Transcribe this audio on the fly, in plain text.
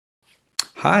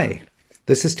Hi,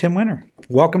 this is Tim Winter.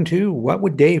 Welcome to What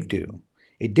Would Dave Do?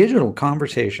 A digital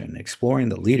conversation exploring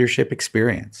the leadership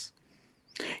experience.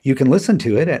 You can listen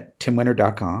to it at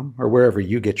timwinter.com or wherever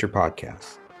you get your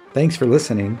podcasts. Thanks for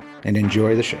listening and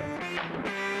enjoy the show.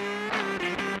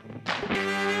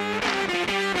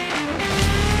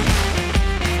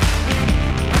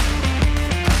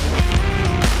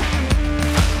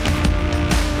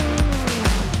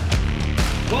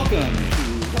 Welcome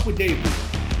to What Would Dave Do?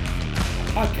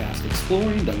 Podcast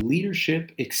exploring the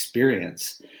leadership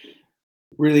experience.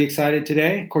 Really excited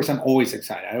today. Of course, I'm always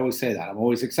excited. I always say that. I'm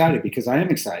always excited because I am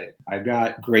excited. I've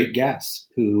got great guests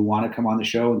who want to come on the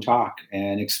show and talk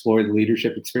and explore the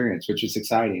leadership experience, which is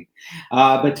exciting.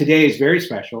 But today is very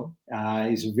special.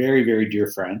 He's a very, very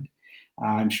dear friend.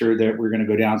 I'm sure that we're going to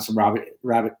go down some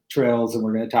rabbit trails and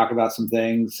we're going to talk about some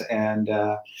things. And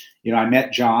I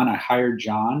met John. I hired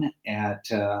John at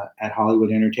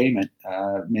Hollywood Entertainment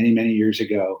many, many years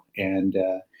ago, and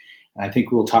I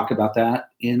think we'll talk about that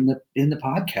in the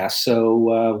podcast.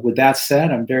 So with that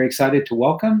said, I'm very excited to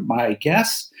welcome my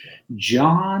guest,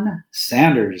 John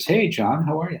Sanders. Hey, John,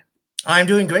 how are you? I'm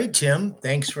doing great, Tim.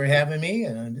 Thanks for having me.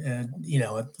 And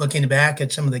looking back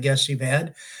at some of the guests you've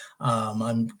had,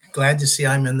 I'm glad to see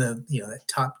I'm in the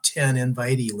top 10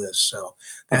 invitee list. So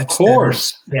of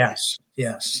course, yes.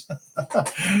 It's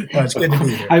good to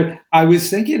be here. I was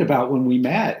thinking about when we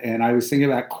met, and I was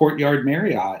thinking about Courtyard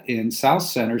Marriott in South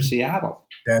Center, Seattle.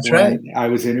 That's right. I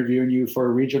was interviewing you for a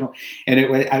regional, and it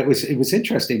was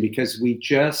interesting because we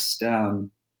just had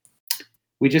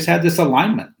this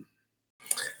alignment.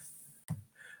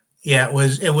 Yeah,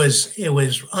 it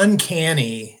was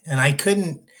uncanny, and I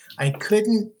couldn't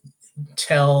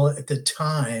tell at the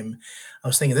time. I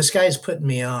was thinking, this guy's putting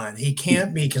me on. He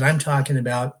can't be, because I'm talking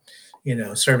about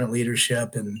servant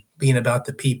leadership and being about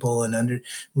the people and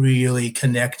really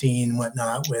connecting and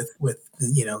whatnot with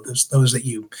those that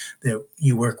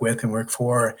you work with and work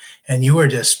for, and you were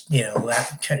just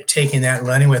kind of taking that and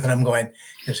running with it. I'm going,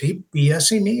 is he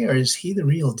BSing me or is he the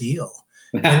real deal?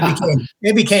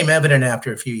 It became evident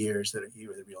after a few years that you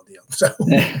were the real deal. So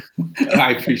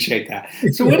I appreciate that.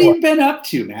 So what have you been up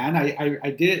to, man?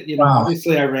 I did,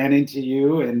 Obviously I ran into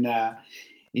you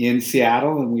in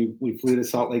Seattle, and we flew to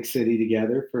Salt Lake City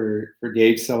together for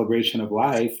Dave's celebration of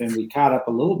life, and we caught up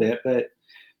a little bit. But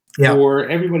for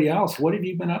everybody else, what have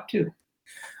you been up to?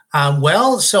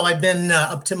 So I've been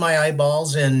up to my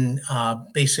eyeballs in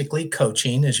basically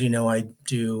coaching. As you know, I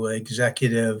do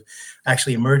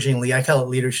emerging lead. I call it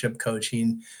leadership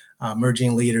coaching,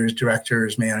 emerging leaders,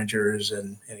 directors, managers,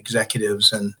 and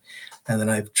executives, and then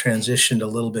I've transitioned a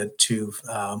little bit to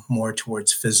more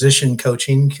towards physician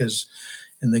coaching, because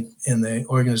in the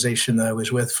organization that I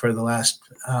was with for the last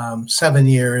 7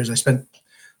 years, I spent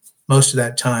most of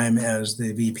that time as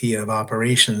the VP of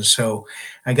operations. So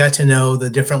I got to know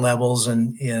the different levels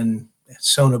in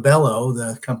Sonobello,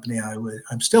 the company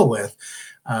I'm still with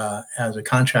as a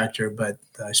contractor, but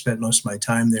I spent most of my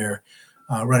time there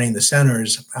running the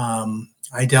centers.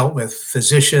 I dealt with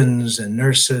physicians and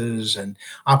nurses and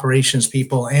operations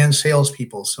people and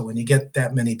salespeople. So when you get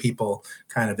that many people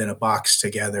kind of in a box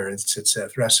together, it's a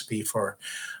recipe for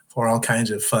all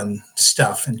kinds of fun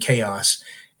stuff and chaos.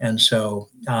 And so,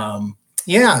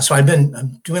 so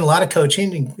I'm doing a lot of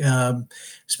coaching,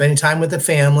 spending time with the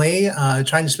family,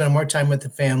 trying to spend more time with the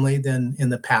family than in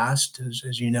the past.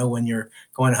 As you know, when you're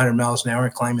going 100 miles an hour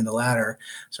climbing the ladder,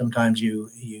 sometimes you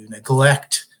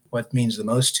neglect what means the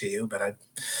most to you. But I'm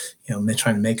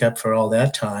trying to make up for all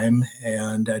that time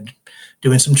and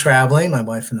doing some traveling. My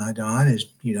wife and I,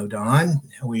 Dawn,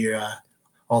 we are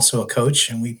also a coach,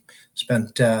 and we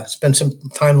spent some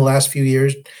time the last few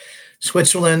years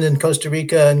Switzerland and Costa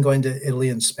Rica, and going to Italy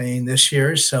and Spain this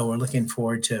year. So we're looking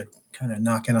forward to kind of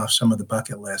knocking off some of the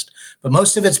bucket list. But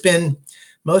most of it's been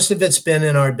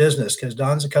in our business, because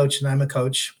Dawn's a coach and I'm a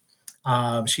coach.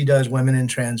 She does women in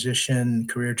transition,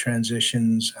 career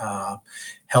transitions,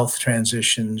 health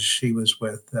transitions. She was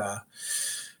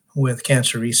with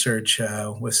cancer research,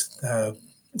 with a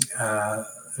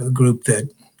group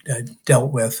that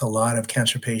dealt with a lot of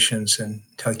cancer patients and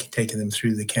taking them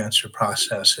through the cancer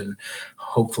process and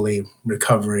hopefully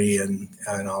recovery and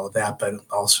all of that, but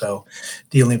also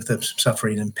dealing with the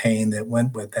suffering and pain that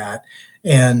went with that.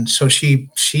 And so she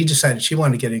decided she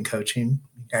wanted to get in coaching,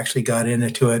 actually got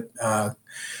into it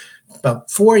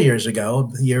about 4 years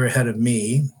ago, a year ahead of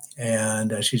me,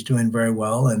 and she's doing very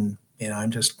well. And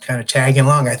I'm just kind of tagging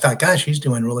along. I thought, gosh, she's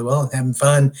doing really well and having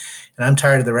fun, and I'm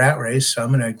tired of the rat race, so I'm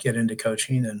going to get into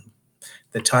coaching. And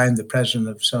the time the president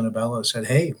of Sonobello said,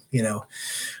 hey,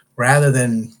 rather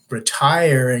than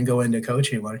retire and go into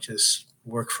coaching, why don't you just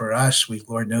work for us?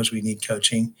 Lord knows we need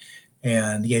coaching.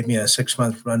 and gave me a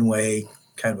 6-month runway,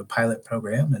 kind of a pilot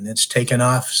program, and it's taken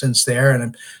off since there.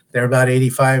 And they're about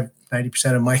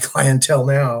 85-90% of my clientele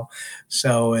now.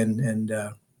 So,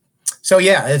 so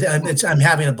yeah, I'm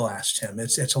having a blast, Tim.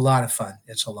 It's a lot of fun.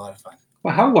 It's a lot of fun.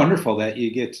 Well, how wonderful that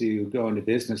you get to go into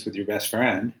business with your best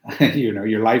friend,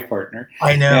 your life partner.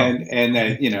 I know. And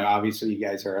that, obviously you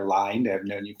guys are aligned. I've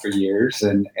known you for years,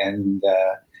 and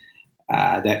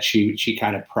that she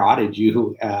kind of prodded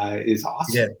you is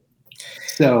awesome.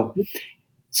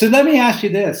 So let me ask you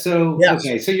this. So, yes.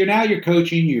 Okay, so you're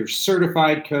coaching, you're a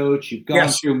certified coach. You've gone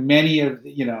through many of,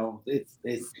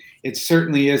 it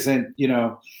certainly isn't,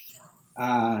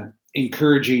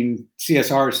 encouraging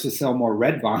CSRs to sell more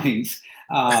red vines.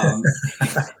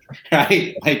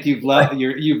 Right? Like you've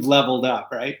leveled up,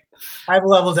 right? I've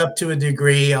leveled up to a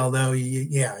degree, although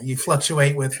you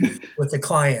fluctuate with the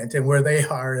client and where they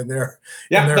are in their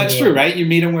that's true, right? You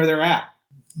meet them where they're at.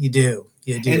 You do.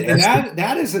 And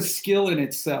that is a skill in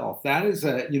itself. That is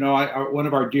one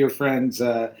of our dear friends,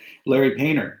 Larry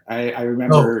Painter. I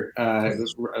remember,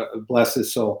 bless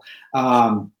his soul.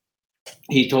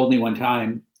 He told me one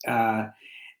time,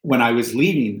 when I was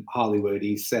leaving Hollywood,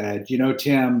 he said,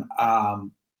 Tim,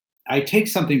 I take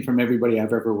something from everybody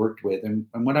I've ever worked with. And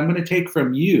what I'm going to take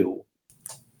from you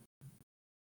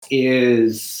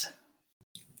is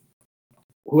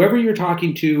whoever you're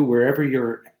talking to, wherever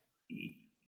you're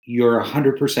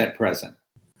 100% present.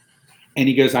 And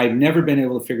he goes, I've never been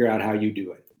able to figure out how you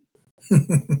do it.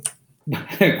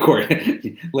 Of course,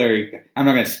 Larry, I'm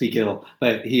not going to speak ill,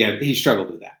 but he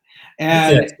struggled with that.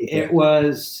 And it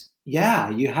was, you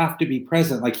have to be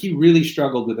present. Like he really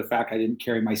struggled with the fact I didn't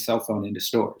carry my cell phone into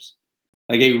stores.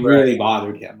 Like it really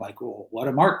bothered him. Like, well, what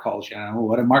if Mark calls you?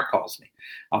 What if Mark calls me?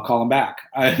 I'll call him back.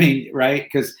 I mean, right?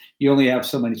 Because you only have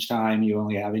so much time.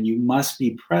 And you must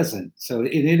be present. So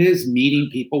it is meeting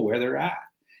people where they're at.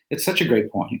 It's such a great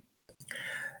point.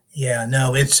 Yeah,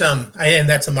 no, it's and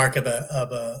that's a mark of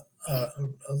a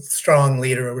strong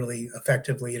leader, a really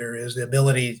effective leader, is the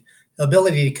ability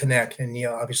to connect. And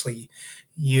obviously,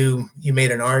 you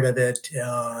made an art of it.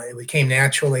 It came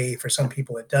naturally. For some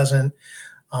people, it doesn't.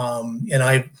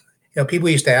 And people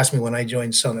used to ask me when I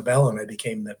joined Sonabella and I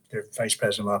became their vice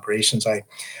president of operations.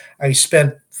 I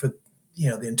spent for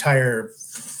the entire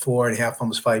 4.5,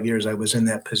 almost 5 years I was in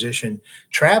that position,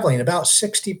 traveling about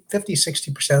 50,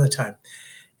 60% of the time.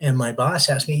 And my boss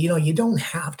asked me, you don't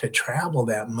have to travel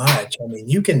that much. I mean,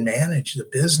 you can manage the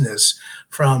business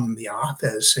from the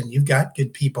office and you've got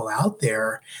good people out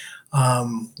there.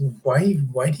 Why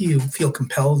do you feel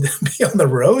compelled to be on the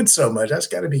road so much? That's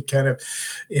got to be kind of,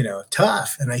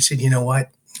 tough. And I said, you know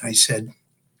what? I said,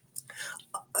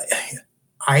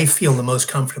 I feel the most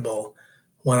comfortable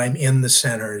when I'm in the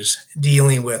centers,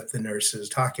 dealing with the nurses,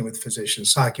 talking with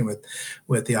physicians, talking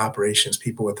with the operations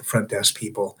people, with the front desk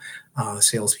people,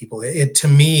 salespeople. To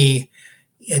me,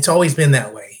 it's always been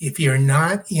that way. If you're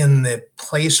not in the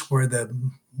place where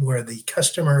the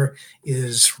customer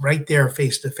is right there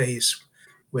face to face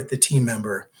with the team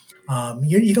member,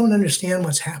 you don't understand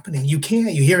what's happening. You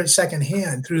hear it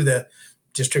secondhand through the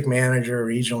district manager,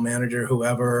 regional manager,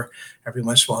 whoever. Every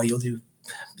once in a while you'll do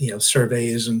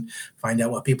surveys and find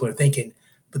out what people are thinking.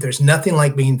 But there's nothing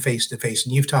like being face to face,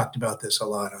 and you've talked about this a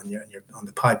lot on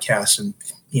the podcast and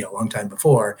a long time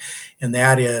before. And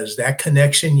that is that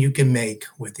connection you can make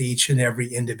with each and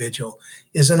every individual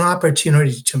is an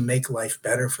opportunity to make life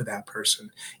better for that person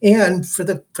and for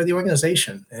the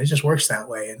organization. And it just works that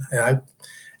way. And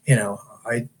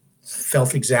I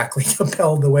felt exactly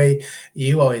compelled the way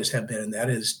you always have been, and that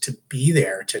is to be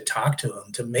there, to talk to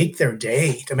them, to make their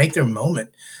day, to make their moment.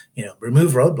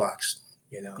 Remove roadblocks.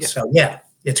 So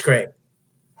it's great.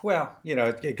 Well,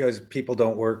 it goes, people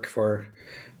don't work for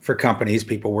companies,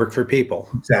 people work for people.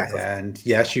 Exactly. And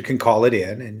yes, you can call it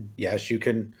in, and yes, you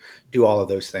can do all of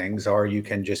those things, or you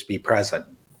can just be present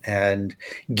and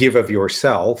give of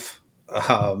yourself,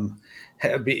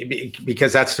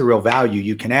 because that's the real value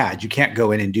you can add. You can't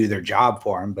go in and do their job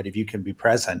for them, but if you can be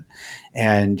present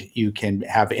and you can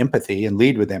have empathy and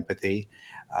lead with empathy,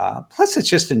 plus it's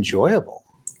just enjoyable.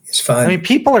 It's fun. I mean,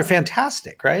 people are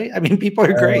fantastic, right? I mean, people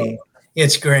are great.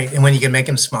 It's great. And when you can make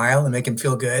them smile and make them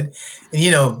feel good. And,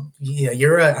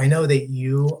 I know that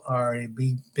you are a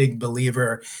big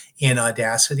believer in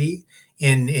audacity,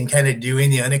 in kind of doing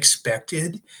the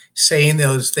unexpected, saying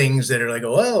those things that are like,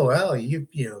 oh, well, you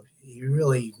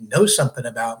really know something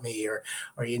about me, or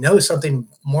something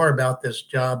more about this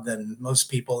job than most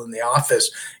people in the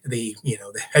office, the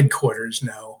headquarters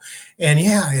know. And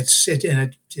it's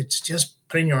just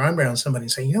putting your arm around somebody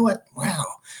and saying, you know what, wow,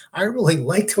 I really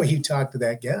like the way you talk to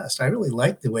that guest. I really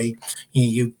like the way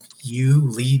you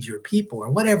lead your people,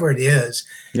 or whatever it is.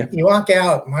 Yeah. You walk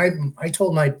out. I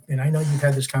told and I know you've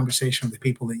had this conversation with the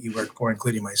people that you work for,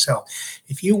 including myself.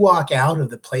 If you walk out of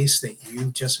the place that you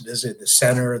just visited, the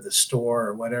center, the store,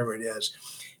 or whatever it is,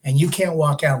 and you can't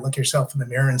walk out, look yourself in the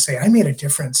mirror and say, I made a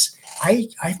difference.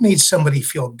 I've made somebody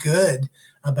feel good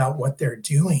about what they're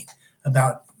doing,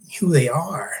 about who they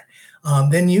are,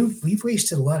 then we've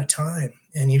wasted a lot of time,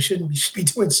 and you should be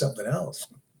doing something else.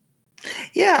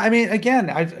 Yeah, I mean, again,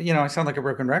 I sound like a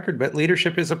broken record, but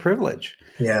leadership is a privilege.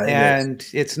 Yeah, And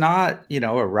it's not,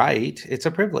 a right, it's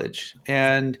a privilege.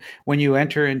 And when you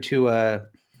enter into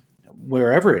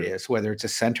wherever it is, whether it's a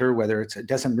center, it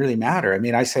doesn't really matter. I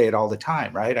mean, I say it all the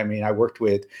time, right? I mean, I worked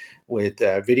with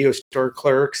video store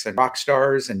clerks and rock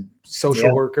stars and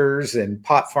social workers and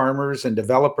pot farmers and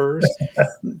developers.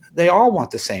 They all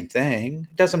want the same thing.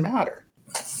 It doesn't matter.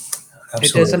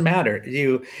 Absolutely. It doesn't matter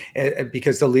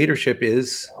because the leadership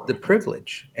is the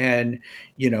privilege. And,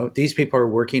 these people are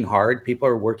working hard. People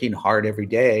are working hard every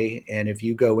day. And if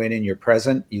you go in and you're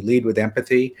present, you lead with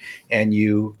empathy, and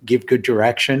you give good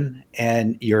direction,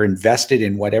 and you're invested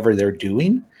in whatever they're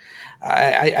doing.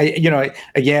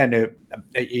 Again,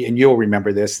 and you'll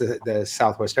remember this, the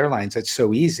Southwest Airlines, it's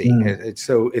so easy. It's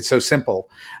so simple.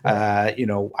 I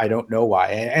don't know why.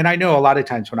 And I know a lot of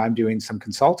times when I'm doing some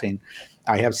consulting,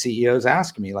 I have CEOs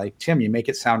asking me, like, Tim, you make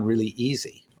it sound really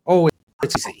easy. Oh,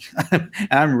 it's easy. And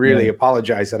I'm really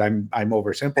apologize that I'm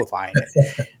oversimplifying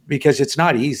it, because it's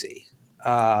not easy.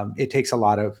 It takes a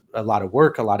lot of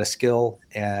work, a lot of skill,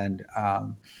 and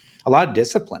a lot of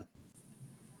discipline.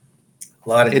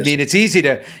 I mean, it's easy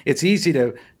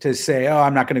to say, oh,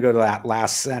 I'm not going to go to that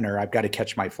last center. I've got to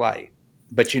catch my flight.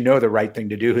 But the right thing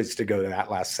to do is to go to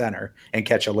that last center and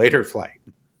catch a later flight.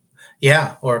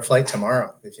 Yeah, or a flight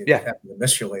tomorrow if you happen to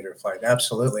miss your later flight.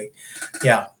 Absolutely.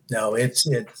 Yeah. No, it's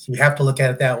you have to look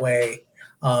at it that way.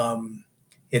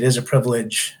 It is a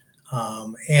privilege,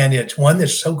 and it's one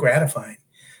that's so gratifying,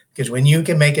 because when you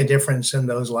can make a difference in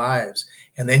those lives,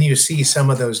 and then you see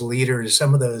some of those leaders,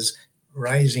 some of those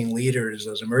rising leaders,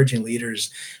 those emerging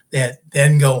leaders that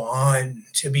then go on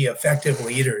to be effective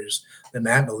leaders, the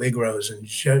Matt Maligros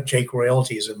and Jake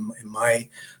Royalties in my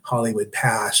Hollywood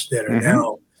past that are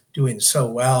now doing so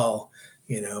well,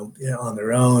 on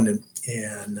their own,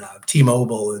 and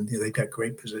T-Mobile, and they've got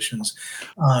great positions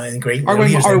and great.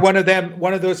 Or one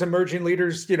of those emerging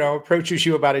leaders, approaches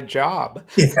you about a job.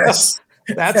 Yes.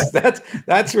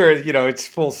 that's where it's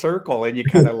full circle, and you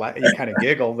kind of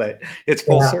giggle that it's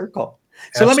full circle.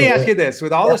 So Let me ask you this: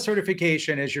 with all the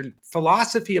certification, has your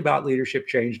philosophy about leadership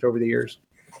changed over the years?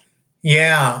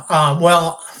 Yeah.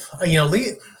 Well,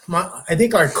 I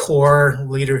think our core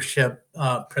leadership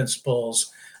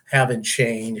principles haven't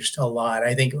changed a lot.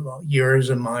 I think yours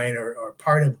and mine are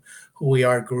part of who we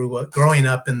are. Growing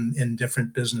up in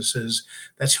different businesses,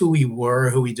 that's who we were,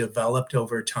 who we developed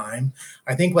over time.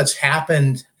 I think what's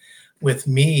happened with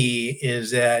me is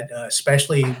that,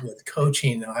 especially with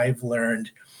coaching, I've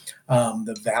learned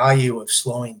the value of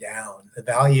slowing down, the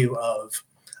value of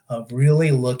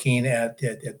really looking at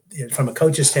it from a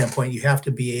coach's standpoint. You have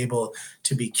to be able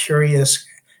to be curious,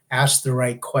 ask the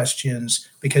right questions,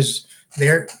 because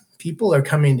people are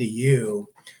coming to you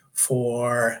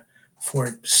for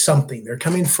something. They're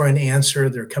coming for an answer.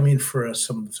 They're coming for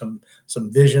some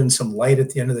vision, some light at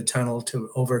the end of the tunnel to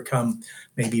overcome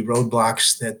maybe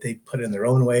roadblocks that they put in their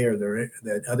own way, or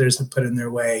that others have put in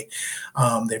their way.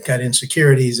 They've got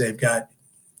insecurities. They've got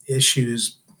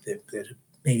issues that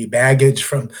maybe baggage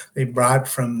they brought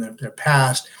from their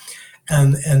past.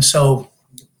 And so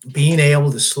being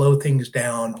able to slow things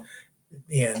down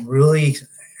and really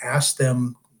ask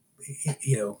them,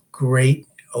 great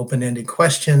open-ended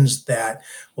questions that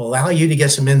will allow you to get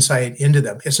some insight into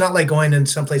them. It's not like going in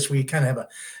someplace where you kind of have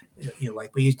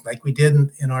like we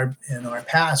did in our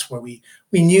past, where we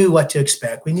knew what to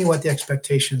expect. We knew what the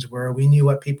expectations were. We knew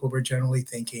what people were generally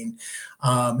thinking.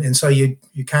 And so you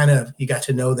got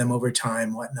to know them over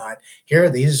time, whatnot. Here are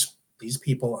these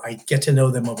people, I get to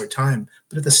know them over time.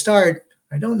 But at the start,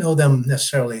 I don't know them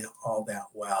necessarily all that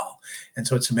well. And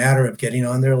so it's a matter of getting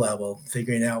on their level,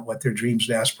 figuring out what their dreams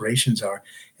and aspirations are,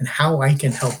 and how I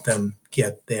can help them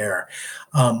get there.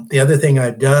 The other thing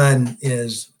I've done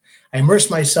is I immersed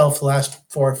myself the last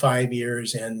 4 or 5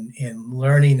 years in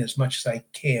learning as much as I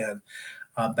can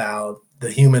about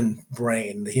the human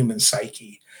brain, the human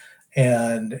psyche.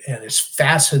 And it's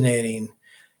fascinating.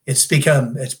 It's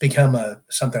become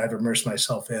something I've immersed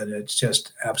myself in. It's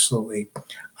just absolutely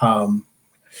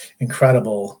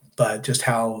incredible, but just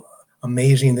how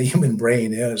amazing the human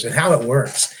brain is and how it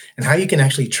works and how you can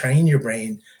actually train your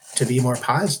brain to be more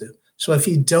positive. So if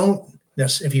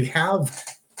you have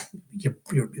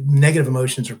your negative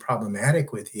emotions are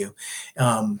problematic with you,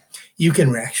 you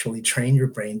can actually train your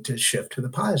brain to shift to the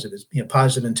positive.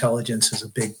 Positive intelligence is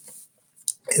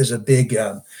a big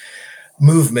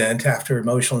movement after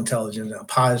emotional intelligence,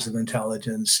 positive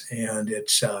intelligence, and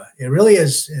it really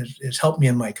is helped me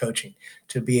in my coaching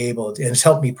to be able to, and it's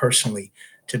helped me personally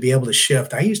to be able to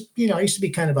shift. I used to be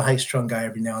kind of a high-strung guy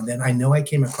every now and then. I know I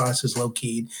came across as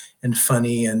low-keyed and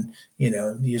funny and,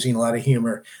 using a lot of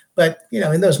humor. But,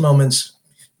 in those moments,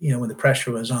 when the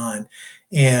pressure was on,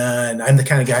 and I'm the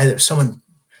kind of guy that if someone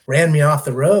ran me off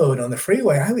the road on the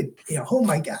freeway, I would, oh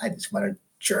my God, what a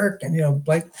jerk, and,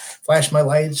 like flash my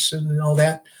lights and all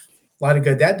that. A lot of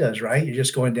good that does, right? You're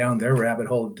just going down their rabbit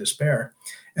hole of despair.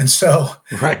 And so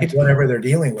Right. whatever they're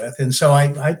dealing with. And so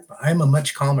I'm a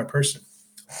much calmer person.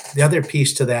 The other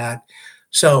piece to that,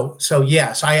 so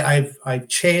yes, I've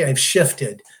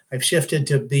shifted. I've shifted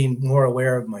to being more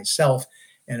aware of myself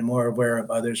and more aware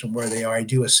of others and where they are. I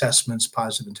do assessments,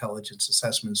 positive intelligence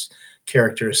assessments,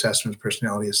 character assessments,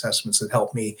 personality assessments that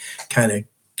help me kind of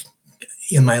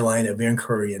in my line of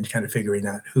inquiry and kind of figuring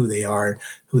out who they are,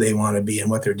 who they want to be, and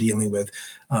what they're dealing with.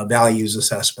 Values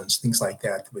assessments, things like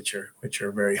that, which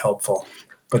are very helpful.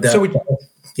 But that,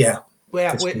 yeah.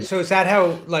 Well, so is that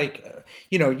how, like,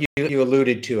 you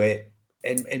alluded to it,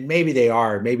 and maybe they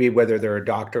are, maybe whether they're a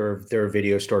doctor or they're a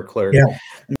video store clerk,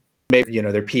 maybe,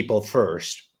 they're people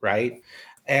first, right?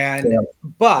 And,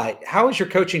 but how has your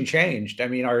coaching changed? I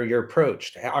mean, or your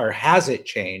approach, or has it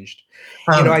changed?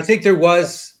 I think there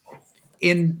was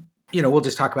we'll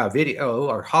just talk about video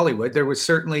or Hollywood. There was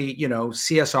certainly,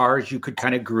 CSRs, you could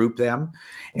kind of group them,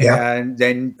 and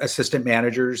then assistant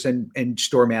managers and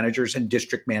store managers and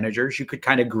district managers, you could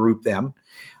kind of group them.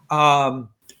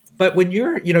 But when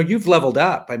you've leveled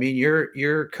up, I mean,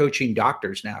 you're coaching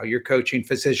doctors now, you're coaching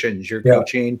physicians, you're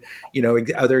coaching,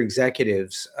 other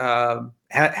executives.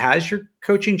 Has your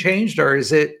coaching changed, or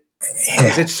is it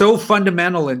so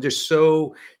fundamental and just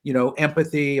so,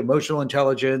 empathy, emotional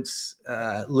intelligence,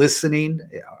 listening,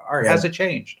 or has it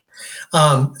changed?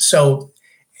 So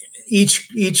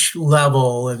each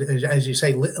level, as you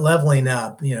say, leveling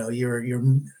up,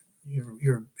 your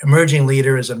emerging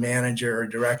leader as a manager or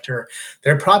director,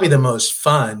 they're probably the most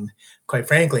fun, quite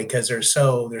frankly, because they're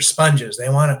sponges. They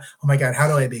want to, oh my God, how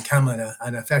do I become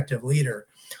an effective leader?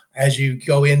 As you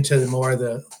go into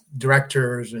the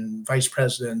directors and vice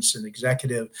presidents and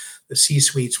executive, the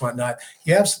C-suites, whatnot,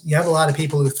 you have a lot of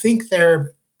people who think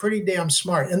they're pretty damn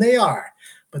smart, and they are,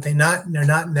 but they're not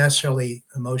necessarily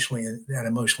emotionally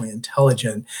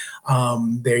intelligent.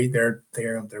 They're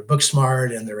book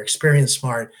smart and they're experience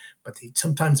smart, but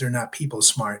sometimes they're not people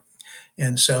smart.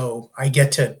 And so I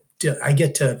get to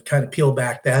kind of peel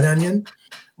back that onion.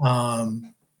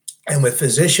 And with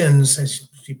physicians, as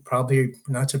you probably,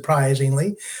 not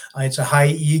surprisingly, it's a high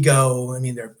ego. I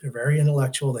mean, they're very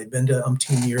intellectual. They've been to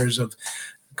umpteen years of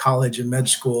college and med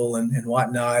school and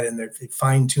whatnot, and they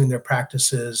fine-tune their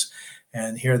practices.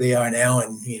 And here they are now,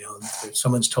 and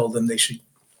someone's told them they should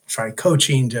try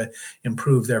coaching to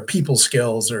improve their people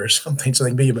skills or something, so they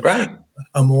can be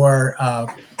a more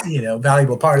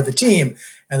valuable part of the team.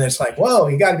 And it's like, whoa,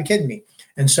 you got to be kidding me.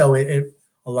 And so a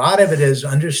lot of it is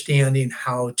understanding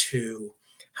how to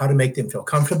make them feel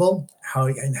comfortable, how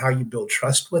you build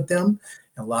trust with them.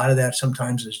 And a lot of that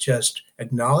sometimes is just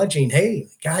acknowledging, hey,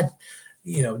 God,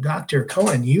 Dr.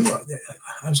 Cohen,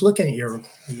 I was looking at your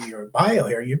bio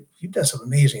here. You've done some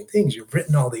amazing things. You've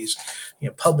written all these,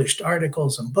 published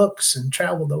articles and books and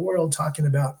traveled the world talking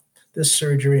about this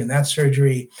surgery and that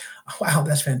surgery. Wow,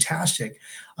 that's fantastic.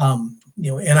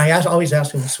 And I always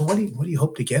ask them, so what do you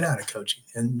hope to get out of coaching?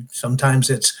 And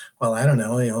sometimes it's, well, I don't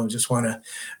know, just want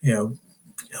to,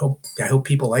 I hope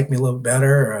people like me a little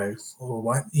better, or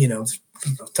what,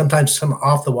 sometimes some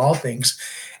off the wall things.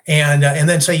 And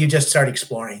then so you just start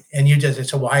exploring, and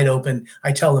it's a wide open.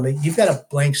 I tell them, you've got a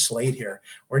blank slate here.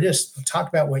 We're just talk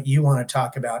about what you want to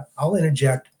talk about. I'll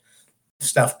interject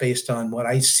stuff based on what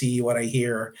I see, what I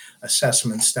hear,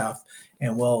 assessment stuff,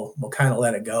 and we'll kind of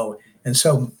let it go. And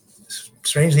so,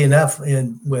 strangely enough,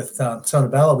 with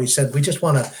Sonabella, we said we just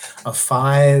want a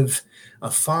five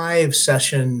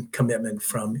session commitment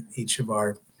from each of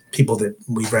our people that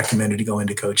we've recommended to go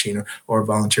into coaching or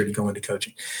volunteer to go into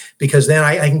coaching, because then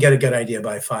I can get a good idea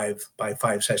by five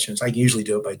sessions. I can usually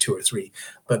do it by 2 or 3,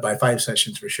 but by 5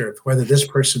 sessions for sure, whether this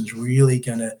person's really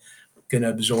gonna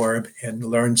absorb and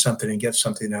learn something and get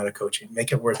something out of coaching,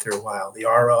 make it worth their while. The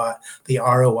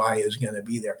ROI is going to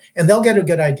be there, and they'll get a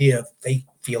good idea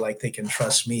if feel like they can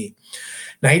trust me.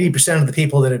 90% of the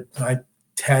people that I've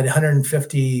had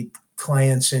 150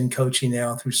 clients in coaching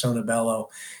now through Sonobello,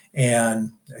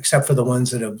 and except for the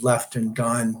ones that have left and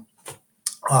gone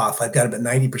off, I've got about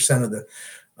 90%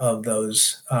 of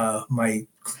those my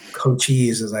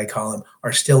coachees, as I call them,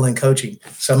 are still in coaching.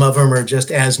 Some of them are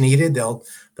just as needed. They'll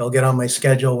get on my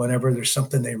schedule whenever there's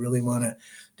something they really want to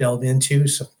delve into.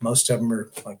 So most of them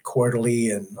are like quarterly,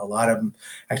 and a lot of them,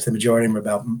 actually the majority of them, are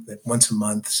about once a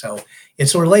month. So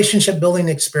it's a relationship building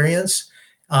experience.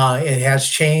 It has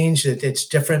changed. It's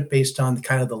different based on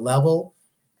kind of the level,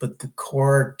 but the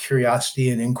core curiosity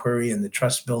and inquiry and the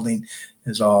trust building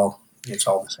it's all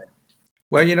the same.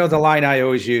 Well, the line I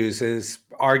always use is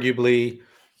arguably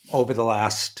over the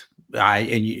last,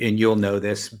 and you'll know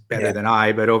this better than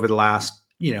I, but over the last,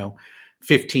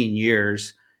 15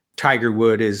 years, Tiger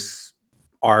Woods is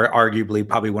arguably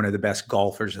probably one of the best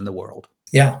golfers in the world.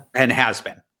 Yeah. And has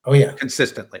been. Oh, yeah.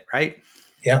 Consistently, right?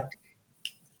 Yeah.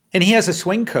 And he has a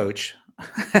swing coach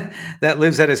that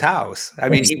lives at his house. I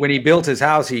mean, when he built his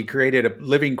house, he created a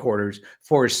living quarters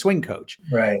for his swing coach.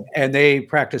 Right. And they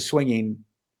practice swinging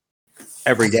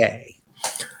every day.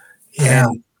 Yeah.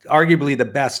 And arguably the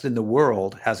best in the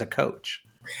world has a coach.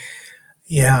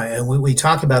 Yeah. And we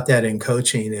talk about that in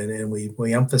coaching, and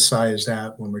we emphasize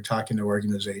that when we're talking to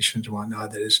organizations and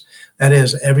whatnot. That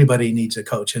is everybody needs a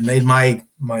coach. And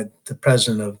the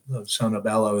president of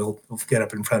Sonobello will get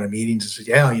up in front of meetings and say,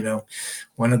 yeah,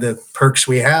 one of the perks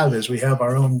we have is we have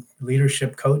our own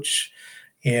leadership coach.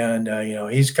 And,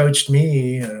 he's coached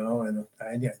me, and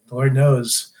Lord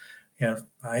knows,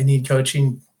 I need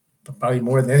coaching probably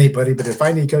more than anybody, but if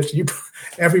I need coaching,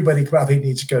 everybody probably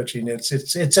needs coaching.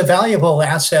 It's a valuable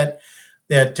asset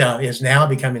that is now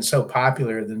becoming so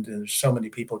popular that there's so many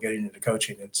people getting into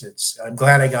coaching. I'm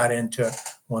glad I got into it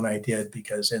when I did,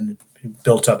 because it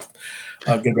built up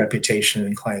a good reputation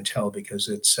and clientele, because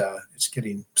it's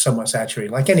getting somewhat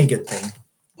saturated, like any good thing.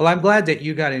 Well, I'm glad that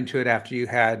you got into it after you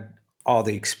had all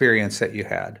the experience that you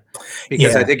had,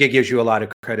 because I think it gives you a lot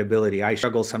of credibility. I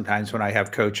struggle sometimes when I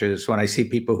have coaches, when I see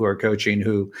people who are coaching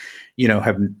who,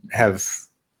 have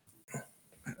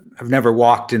never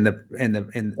walked in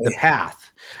the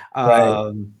path.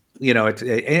 Right.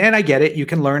 And I get it. You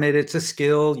can learn it. It's a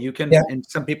skill. You can, and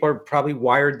some people are probably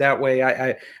wired that way.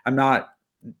 I'm not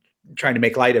trying to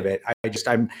make light of it. I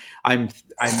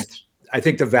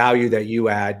think the value that you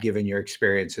add, given your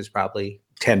experience, is probably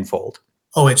tenfold.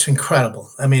 Oh, it's incredible.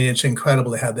 I mean, it's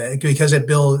incredible to have that, because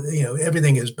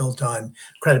everything is built on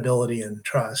credibility and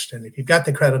trust. And if you've got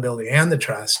the credibility and the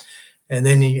trust, and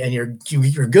then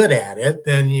you're good at it,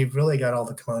 then you've really got all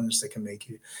the components that can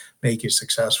make you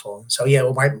successful. So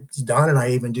Don and I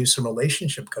even do some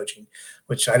relationship coaching,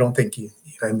 which I don't think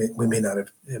we may not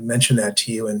have mentioned that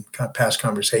to you in past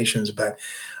conversations, but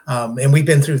and we've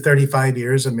been through 35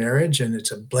 years of marriage, and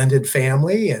it's a blended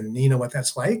family, and you know what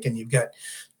that's like, and you've got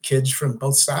kids from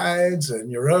both sides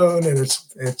and your own, and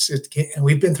and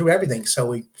we've been through everything. So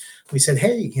we said,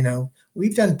 hey,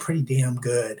 we've done pretty damn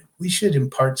good. We should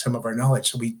impart some of our knowledge.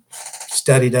 So we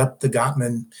studied up the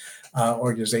Gottman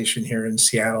organization here in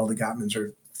Seattle. The Gottmans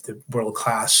are the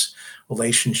world-class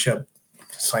relationship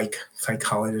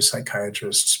psychologists,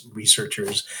 psychiatrists,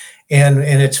 researchers, and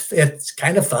it's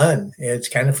kind of fun. It's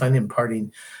kind of fun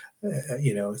imparting.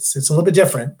 It's a little bit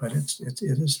different, but it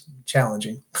is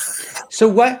challenging.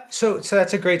 So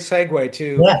that's a great segue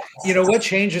to, what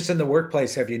changes in the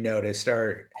workplace have you noticed,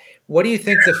 or what do you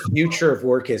think the future of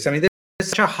work is? I mean, this is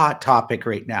such a hot topic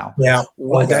right now. Yeah.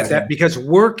 Because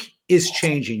work is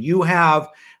changing. You have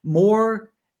more,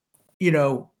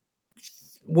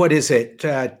 what is it?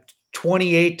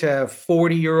 28 to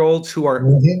 40-year-olds who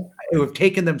have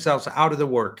taken themselves out of the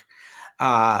work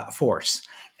force.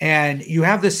 And you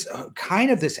have this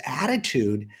this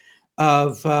attitude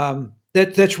of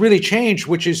that's really changed,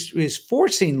 which is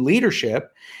forcing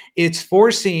leadership. It's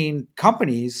forcing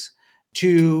companies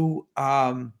to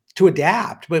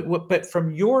adapt. But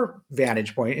from your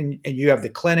vantage point, and you have the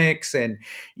clinics, and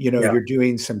you're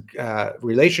doing some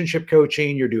relationship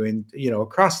coaching. You're doing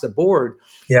across the board.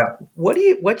 Yeah.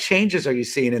 What changes are you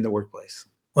seeing in the workplace?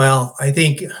 Well, I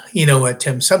think, what,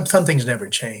 Tim, some things never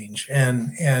change.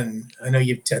 And I know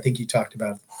I think you talked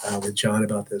about with John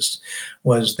about this,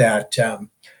 was that,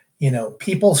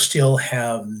 people still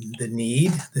have the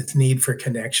need for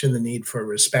connection, the need for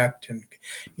respect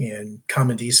and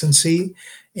common decency.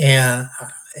 And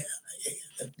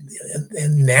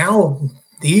now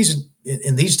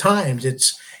in these times,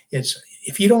 it's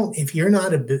if you're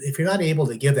not able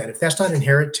to give that, if that's not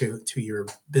inherent to your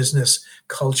business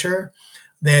culture,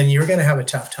 then you're going to have a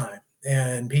tough time.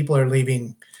 And people are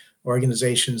leaving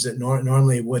organizations that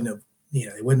normally wouldn't have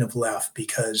they wouldn't have left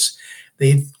because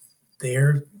they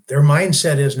their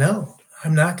mindset is no.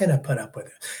 I'm not going to put up with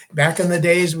it. Back in the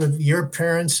days with your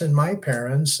parents and my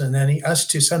parents, and then us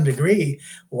to some degree,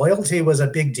 loyalty was a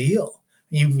big deal.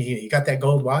 You got that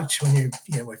gold watch when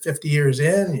were 50 years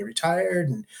in, and you retired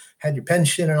and had your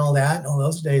pension and all that. And all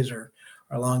those days are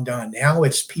long gone. Now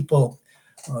it's people.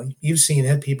 You've seen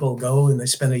it. People go and they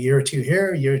spend a year or two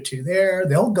here, a year or two there.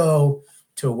 They'll go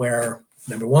to where,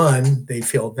 number one, they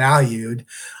feel valued.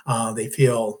 They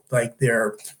feel like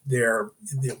the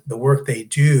work they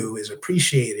do is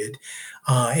appreciated.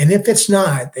 And if it's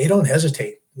not, they don't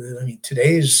hesitate. I mean,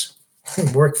 today's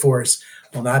workforce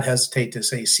will not hesitate to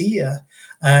say, see ya.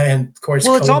 And of course,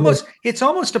 well, it's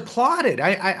almost applauded.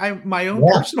 My own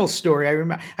personal story. I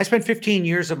remember I spent 15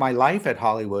 years of my life at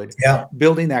Hollywood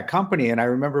building that company. And I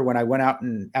remember when I went out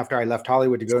and after I left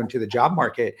Hollywood to go into the job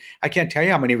market, I can't tell you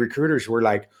how many recruiters were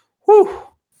like, whew,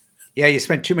 yeah, you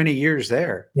spent too many years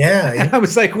there. Yeah. And I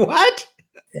was like, what?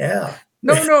 Yeah.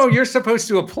 No, you're supposed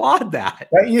to applaud that.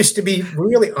 That used to be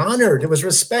really honored. It was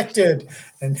respected.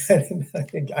 And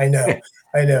I know.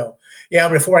 Yeah,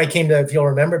 if you'll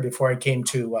remember, before I came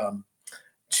to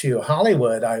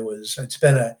Hollywood, it was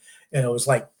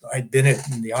like I'd been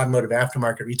in the automotive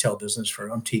aftermarket retail business for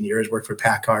umpteen years, worked for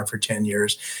PACCAR for 10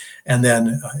 years. And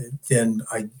then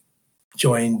I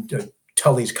joined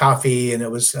Tully's Coffee, and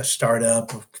it was a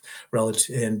startup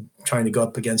relative and trying to go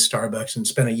up against Starbucks, and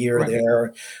spent a year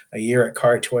there, a year at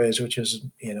Car Toys, which is,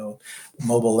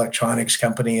 mobile electronics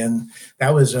company. And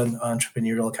that was an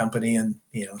entrepreneurial company. And,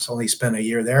 it's only spent a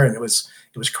year there, and it was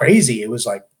crazy. It was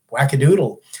like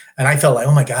wackadoodle. And I felt like,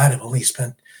 oh my God, I've only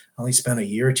spent a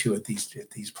year or two at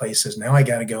these places. Now I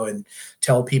got to go and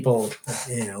tell people,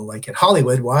 like at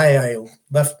Hollywood, why I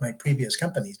left my previous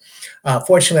companies.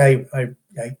 Fortunately, I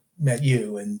met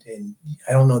you, and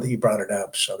I don't know that you brought it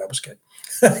up, so that was good.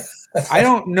 I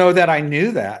don't know that I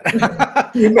knew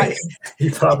that.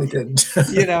 You probably didn't.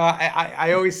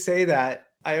 I always say that.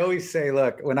 I always say,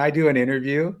 look, when I do an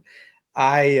interview,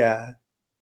 I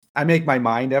make my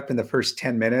mind up in the first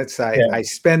 10 minutes. I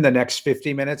spend the next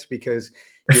 50 minutes because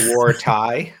you wore a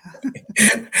tie.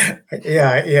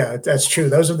 Yeah, that's true.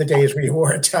 Those are the days where you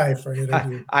wore a tie for an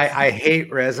interview. I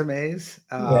hate resumes.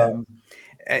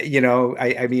 Here's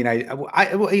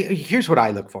what I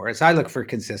look for is I look for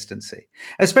consistency,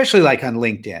 especially like on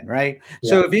LinkedIn, right? Yeah.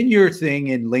 So if in your thing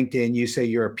in LinkedIn, you say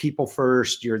you're a people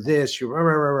first, you're this, you're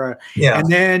and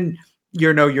then,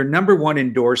 your number one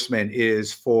endorsement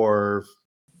is for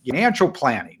financial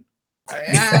planning.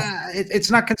 It's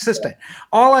not consistent.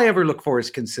 All I ever look for is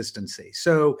consistency.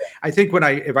 So I think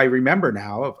if I remember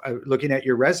now, looking at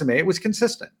your resume, it was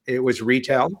consistent. It was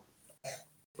retail.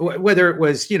 Whether it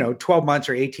was, 12 months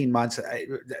or 18 months,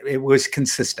 it was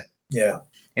consistent. Yeah.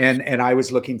 And I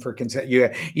was looking for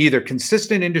either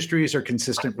consistent industries or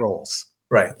consistent roles.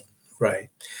 Right.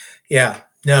 Yeah.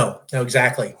 No,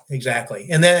 exactly.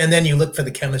 And then you look for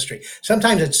the chemistry.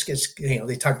 Sometimes it's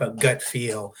they talk about gut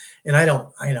feel, and I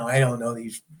don't know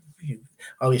these. You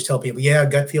always tell people, yeah,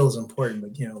 gut feel is important,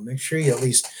 but make sure you at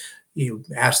least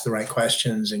ask the right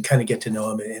questions and kind of get to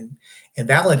know them and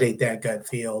validate that gut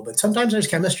feel. But sometimes there's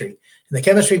chemistry, and the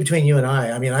chemistry between you and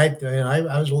I mean, I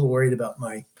was a little worried about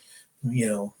my,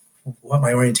 what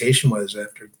my orientation was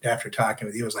after talking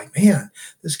with you. I was like, man,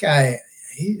 this guy,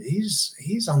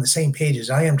 he's on the same page as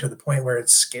I am, to the point where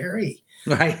it's scary,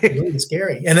 right? It's really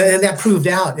scary. And that proved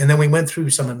out. And then we went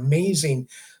through some amazing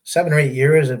 7 or 8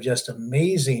 years of just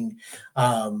amazing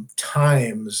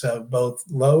times of both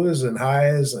lows and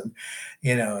highs, and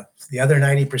the other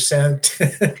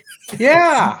 90%.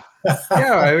 Yeah.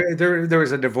 There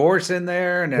was a divorce in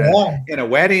there, and a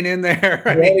wedding in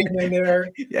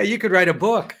there. Yeah, you could write a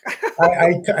book.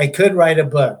 I could write a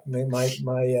book. My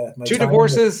two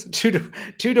divorces, two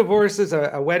divorces,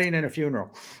 a wedding, and a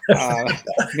funeral.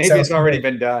 Maybe it's already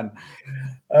been done.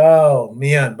 Oh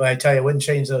man, but I tell you, I wouldn't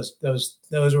change those.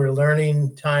 Those were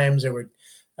learning times. They were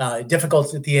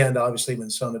difficult at the end, obviously, when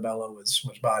Sonabella was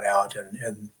bought out,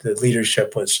 and the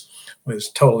leadership was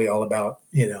totally all about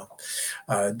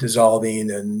dissolving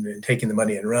and taking the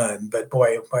money and run. But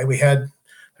boy, we had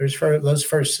those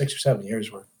first 6 or 7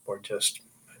 years were just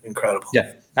incredible.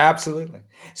 Yeah, absolutely.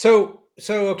 So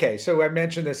okay, so I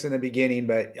mentioned this in the beginning,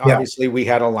 but obviously we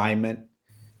had alignment.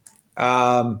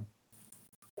 I'm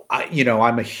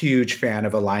a huge fan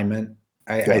of alignment.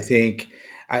 I think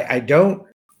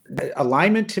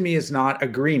alignment to me is not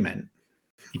agreement.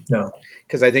 No,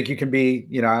 because I think you can be,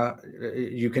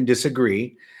 you can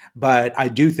disagree, but I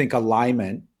do think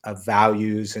alignment of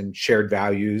values and shared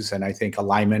values, and I think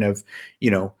alignment of,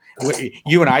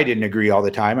 You and I didn't agree all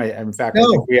the time. In fact, I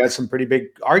think No, we had some pretty big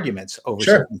arguments over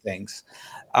sure. certain things.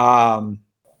 But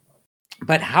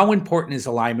how important is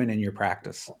alignment in your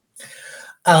practice?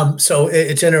 So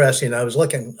it's interesting. I was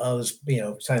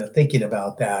kind of thinking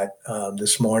about that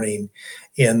this morning.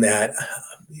 In that,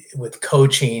 with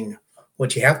coaching,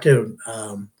 what you have to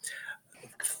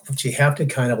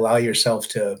kind of allow yourself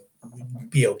to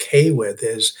be okay with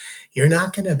is you're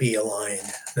not going to be aligned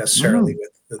necessarily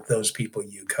with those people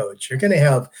you coach. You're going to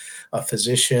have a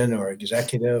physician or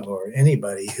executive or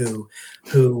anybody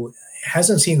who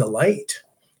hasn't seen the light,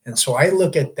 and so I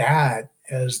look at that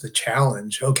as the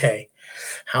challenge. Okay,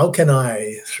 how can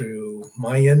I, through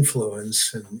my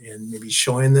influence and maybe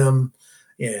showing them,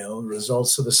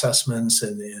 results of assessments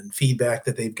and feedback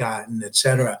that they've gotten, et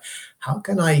cetera, how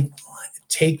can I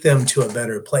take them to a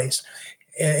better place?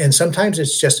 And sometimes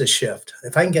it's just a shift.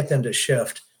 If I can get them to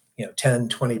shift, 10,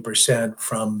 20%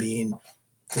 from being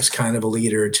this kind of a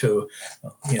leader to,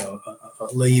 a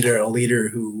leader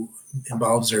who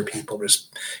involves their people,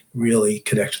 just really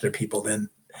connect to their people, then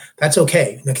that's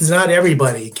okay, because not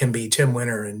everybody can be Tim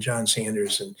Winter and John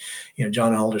Sanders and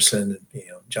John Alderson and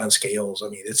John Scales. I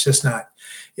mean, it's just not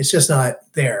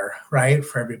there, right,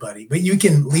 for everybody. But you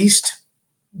can at least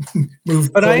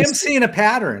move. But I am seeing a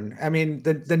pattern. I mean,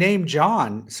 the name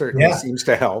John certainly seems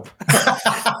to help.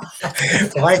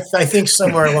 Well, I think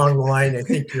somewhere along the line, I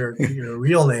think your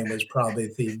real name was probably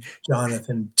the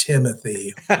Jonathan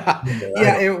Timothy.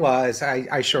 Yeah, it was.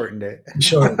 I shortened it.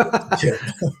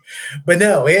 But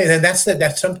no, and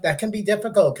that can be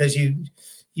difficult, because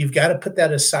you've got to put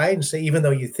that aside and say, even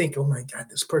though you think, oh my God,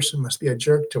 this person must be a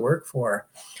jerk to work for.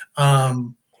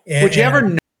 Would you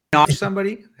ever know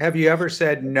somebody? Have you ever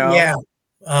said no? Yeah.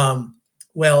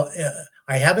 Well,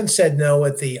 I haven't said no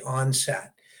at the onset.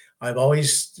 I've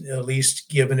always at least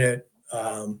given it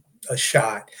a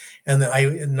shot. And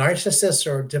narcissists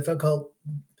are difficult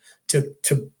to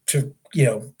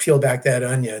peel back that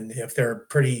onion if they're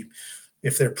pretty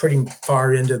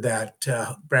far into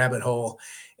that rabbit hole.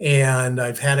 And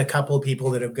I've had a couple of people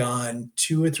that have gone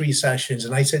 2 or 3 sessions,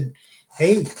 and I said,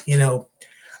 hey,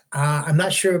 I'm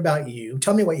not sure about you.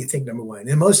 Tell me what you think, number one.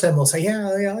 And most of them will say,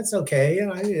 yeah, it's okay.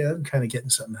 I'm kind of getting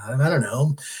something out of it. I don't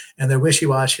know. And they're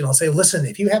wishy-washy. And I'll say, listen,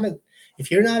 if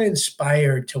you're not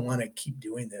inspired to want to keep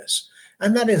doing this,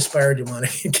 I'm not inspired to want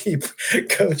to keep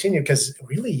coaching you, because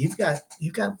really you've got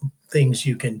things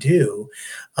you can do.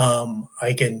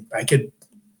 I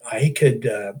could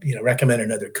recommend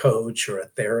another coach or a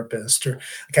therapist, or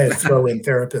kind of throw in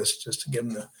therapist just to give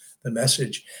them the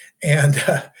message.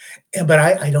 But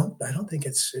I don't think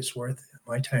it's worth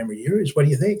my time or yours. What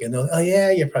do you think? And they'll, oh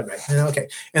yeah, you're probably right. Okay.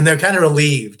 And they're kind of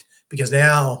relieved, because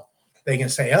now they can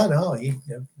say, oh no, it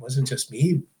wasn't just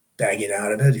me bagging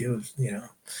out of it. He was,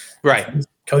 right.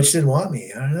 Coach didn't want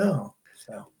me. I don't know.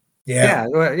 So yeah.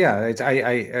 Well, yeah.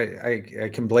 I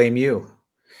can blame you.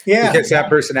 Yeah. Because that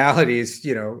personality is,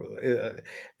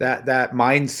 that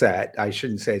mindset, I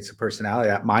shouldn't say it's a personality,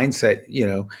 that mindset,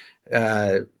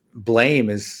 blame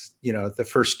is, the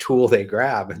first tool they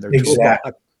grab in their toolbox.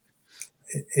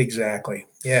 Exactly.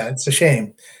 Yeah. It's a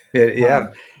shame.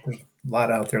 Yeah. There's a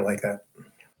lot out there like that.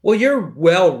 Well, you're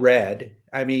well read.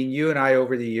 I mean, you and I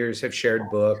over the years have shared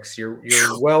books. You're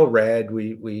well read.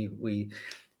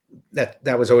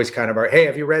 That was always kind of our, hey,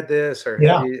 have you read this? Or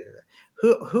have you,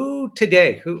 who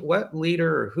today, what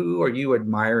leader or who are you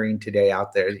admiring today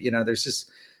out there?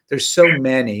 There's so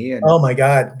many. And oh my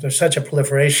God, there's such a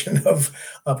proliferation of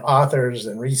authors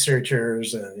and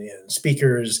researchers and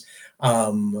speakers.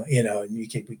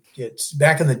 It's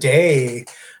back in the day,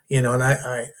 and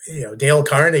I Dale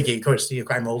Carnegie, of course,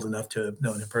 I'm old enough to have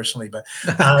known him personally, but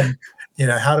How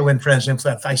to Win Friends and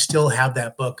Influence. I still have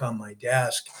that book on my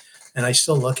desk, and I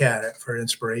still look at it for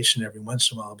inspiration every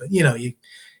once in a while. But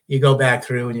you go back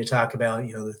through and you talk about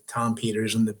the Tom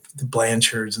Peters and the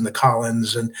Blanchards and the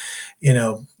Collins and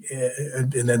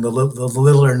and then the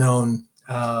littler known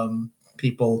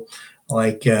people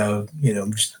like the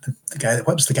guy.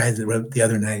 What was the guy that wrote the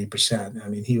other 90%? I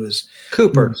mean, he was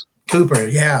Cooper.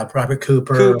 Yeah, Robert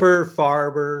Cooper.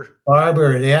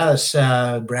 Farber, yes,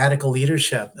 radical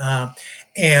leadership.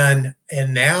 And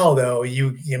now though,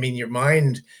 your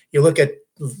mind, you look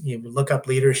up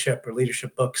leadership or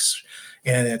leadership books,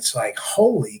 and it's like,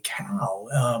 holy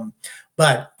cow.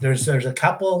 But there's a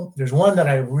couple. There's one that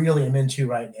I really am into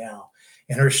right now,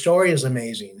 and her story is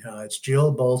amazing. It's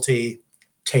Jill Bolte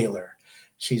Taylor.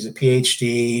 She's a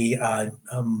PhD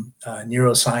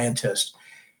neuroscientist.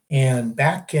 And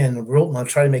I'll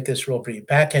try to make this real brief.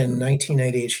 Back in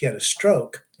 1998, she had a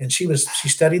stroke, and she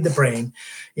studied the brain,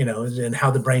 and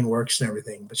how the brain works and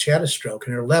everything. But she had a stroke,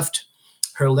 and her left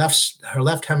her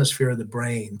left hemisphere of the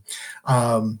brain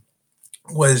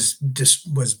was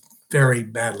very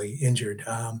badly injured,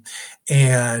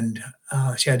 and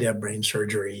she had to have brain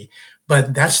surgery.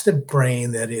 But that's the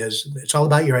brain it's all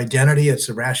about your identity. It's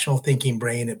the rational thinking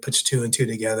brain. It puts two and two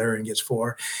together and gets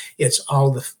four. It's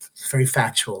all very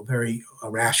factual, very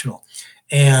rational.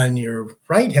 And your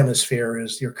right hemisphere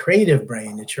is your creative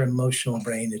brain. It's your emotional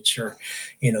brain. It's your,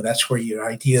 that's where your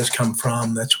ideas come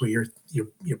from. That's where your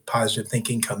positive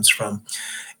thinking comes from.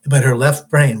 But her left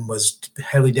brain was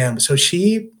heavily damaged. So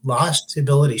she lost the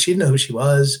ability. She didn't know who she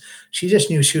was. She just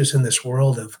knew she was in this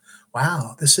world of,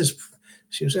 wow,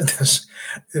 she was in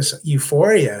this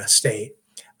euphoria state.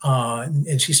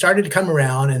 And she started to come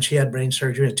around, and she had brain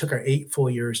surgery. It took her 8 full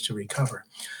years to recover.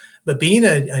 But being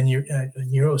a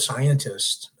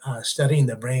neuroscientist, studying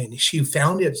the brain, she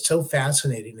found it so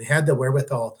fascinating and had the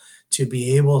wherewithal to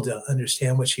be able to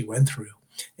understand what she went through,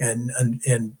 and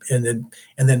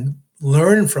then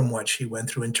learn from what she went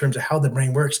through in terms of how the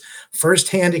brain works,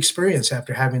 firsthand experience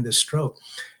after having this stroke.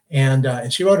 And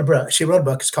she wrote a book.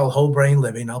 It's called Whole Brain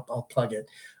Living. I'll plug it.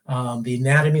 The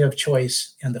Anatomy of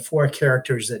Choice and the 4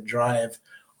 Characters that Drive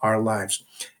Our Lives.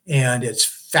 And it's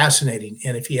fascinating.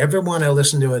 And if you ever want to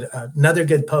listen to another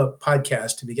good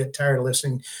podcast, if you get tired of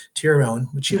listening to your own,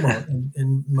 which you won't,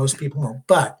 and most people won't,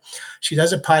 but she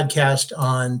does a podcast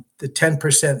on the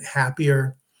 10%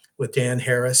 Happier with Dan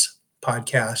Harris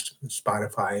podcast,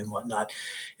 Spotify and whatnot.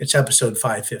 It's episode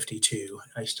 552.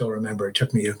 I still remember it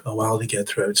took me a while to get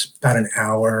through. It's about an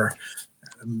hour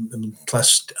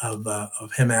plus of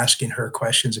him asking her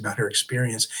questions about her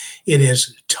experience. It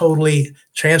is totally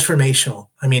transformational.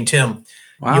 I mean, Tim,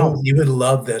 wow. You would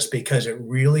love this because it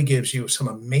really gives you some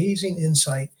amazing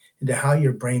insight into how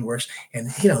your brain works.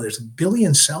 And, there's a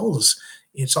billion cells.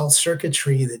 It's all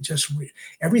circuitry that just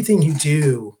everything you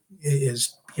do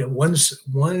is,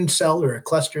 one cell or a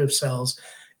cluster of cells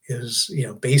is,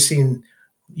 basing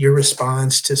your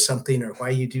response to something or why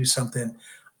you do something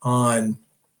on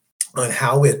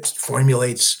how it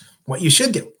formulates what you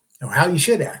should do or how you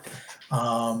should act.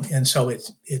 And so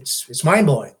it's mind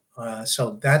blowing.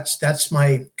 So that's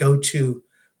my go-to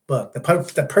book.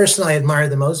 The person I admire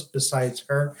the most besides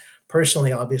her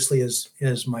personally, obviously,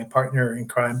 is my partner in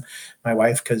crime, my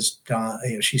wife, because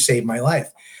she saved my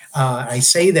life. I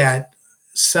say that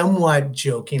somewhat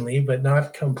jokingly, but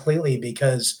not completely,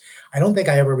 because I don't think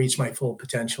I ever reached my full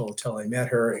potential until I met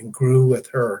her and grew with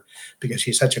her, because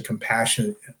she's such a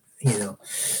compassionate,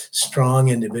 strong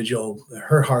individual.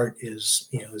 Her heart is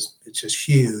it's just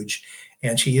huge,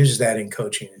 and she uses that in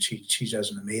coaching, and she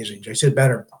does an amazing job. She's a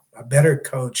better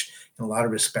coach in a lot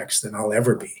of respects than I'll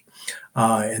ever be.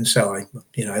 And so I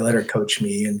let her coach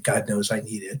me, and God knows I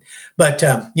need it. But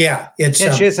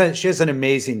she has an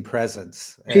amazing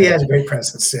presence. She has a great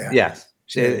presence. Yeah. Yes.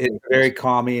 It's very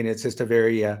calming, and it's just a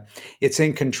very, it's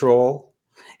in control.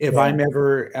 If I'm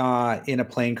ever in a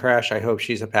plane crash, I hope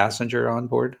she's a passenger on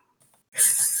board.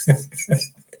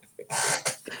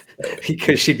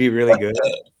 Because she'd be really good.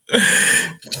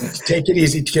 Take it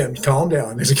easy, Tim. Calm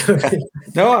down.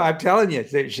 No, I'm telling you,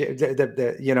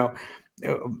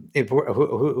 if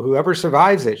whoever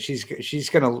survives it, she's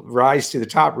going to rise to the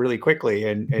top really quickly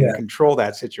and control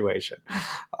that situation.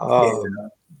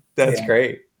 That's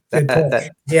great.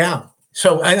 Yeah.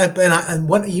 So, and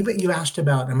what you asked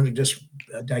about, I'm going to just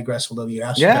digress a little. You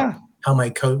asked about how my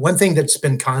coach. One thing that's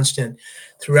been constant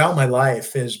throughout my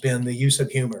life has been the use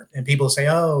of humor. And people say,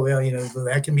 "Oh, well,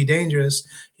 that can be dangerous.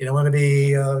 You don't want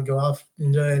to go off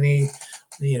into any,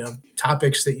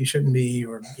 topics that you shouldn't be,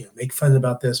 or make fun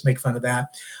about this, make fun of that."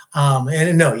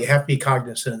 And no, you have to be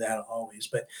cognizant of that always.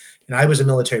 But I was a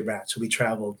military brat, so we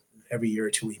traveled every year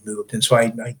or two. We moved, and so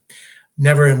I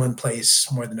never in one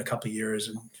place more than a couple of years.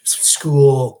 And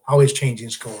school, always changing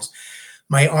schools.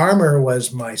 My armor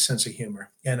was my sense of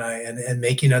humor, and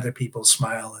making other people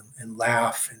smile and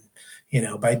laugh,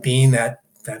 and by being that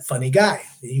funny guy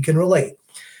that you can relate.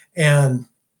 And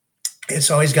it's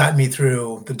always gotten me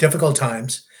through the difficult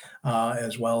times,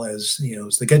 as well as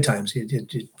the good times.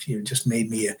 It just made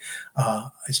me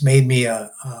it's made me a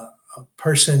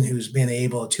person who's been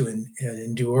able to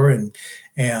endure and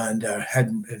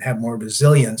have more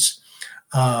resilience.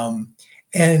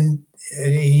 And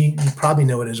you probably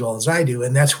know it as well as I do.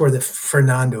 And that's where the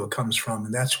Fernando comes from.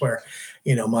 And that's where,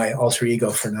 my alter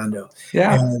ego, Fernando.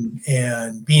 Yeah.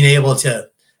 And being able to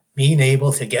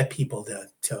get people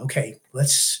to okay,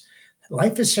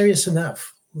 life is serious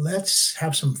enough. Let's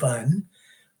have some fun.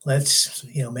 Let's,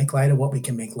 make light of what we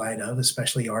can make light of,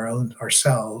 especially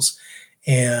ourselves.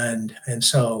 And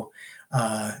so,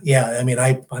 I'm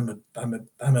a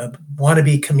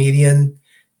wannabe comedian,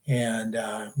 and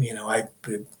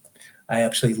I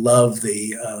absolutely love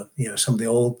the some of the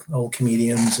old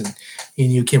comedians, and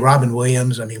you came Robin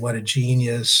Williams. I mean, what a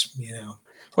genius!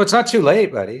 Well, it's not too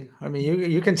late, buddy. I mean,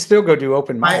 you can still go do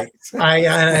open I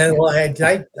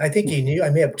mics. I think you knew. I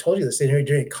may have told you this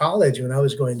during college when I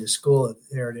was going to school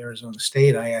there at Arizona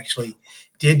State. I actually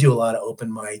did do a lot of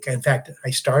open mic. In fact,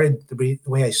 the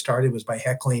way I started was by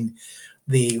heckling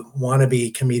the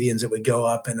wannabe comedians that would go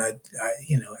up, and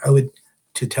I would,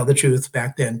 to tell the truth,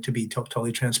 back then, to be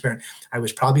totally transparent, I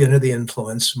was probably under the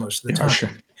influence most of the time. Sure.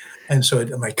 And so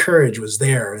my courage was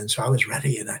there. And so I was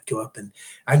ready, and I'd go up and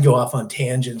I'd go off on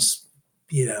tangents,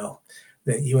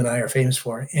 that you and I are famous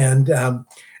for. And I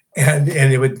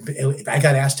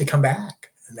got asked to come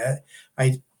back, and that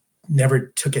I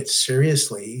never took it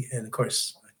seriously. And of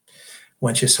course,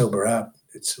 once you sober up,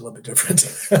 it's a little bit different.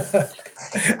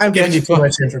 I'm giving you too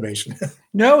much information.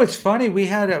 No, it's funny. We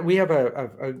have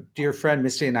a dear friend,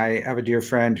 Misty, and I have a dear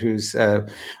friend who's a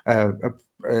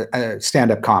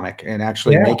stand-up comic and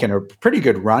actually making a pretty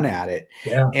good run at it.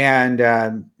 Yeah.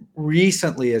 And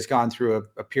recently has gone through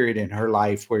a period in her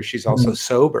life where she's also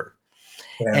sober.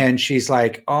 Yeah. And she's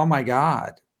like, oh my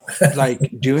God, like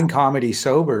doing comedy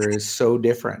sober is so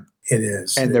different. It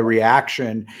is. And the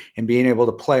reaction and being able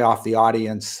to play off the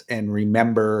audience and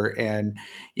remember. And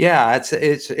yeah,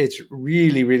 it's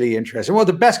really, really interesting. Well,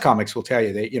 the best comics will tell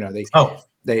you they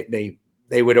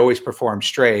would always perform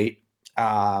straight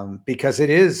because it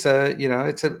is,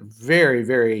 it's a very,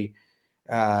 very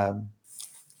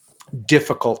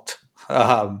difficult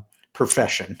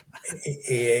profession.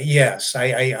 Yes,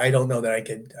 I don't know that I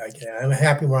could. I'm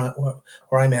happy where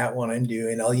I'm at, what I'm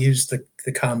doing. I'll use the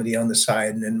comedy on the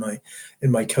side and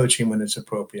in my coaching when it's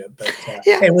appropriate. But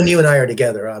and when you and I are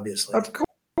together, obviously. Of course.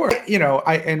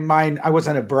 I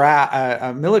wasn't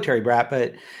a military brat,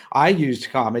 but I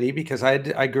used comedy because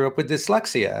I grew up with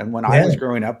dyslexia, and when I was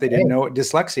growing up, they didn't know what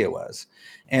dyslexia was,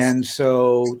 and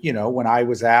so when I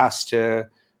was asked to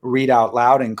read out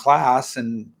loud in class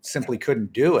and simply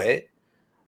couldn't do it,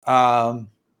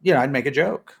 I'd make a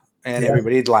joke and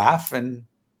everybody'd laugh, and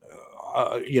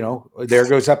there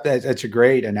goes up. That's a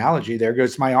great analogy. There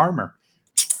goes my armor.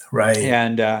 Right.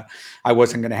 And I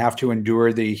wasn't going to have to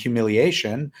endure the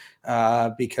humiliation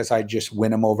because I just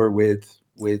win them over with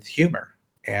humor.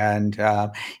 And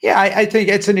I think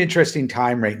it's an interesting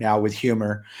time right now with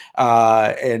humor.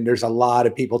 And there's a lot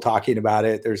of people talking about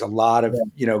it. There's a lot of,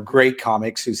 great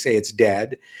comics who say it's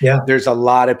dead. Yeah. There's a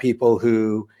lot of people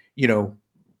who,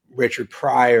 Richard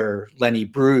Pryor, Lenny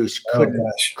Bruce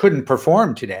couldn't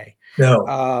perform today.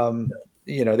 No.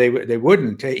 They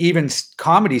wouldn't. Even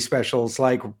comedy specials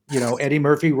like Eddie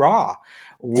Murphy Raw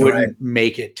wouldn't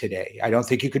make it today. I don't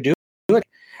think you could do it.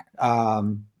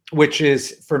 Which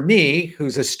is, for me,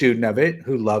 who's a student of it,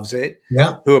 who loves it,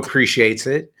 who appreciates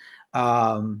it.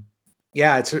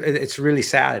 It's really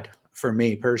sad for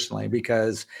me personally,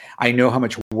 because I know how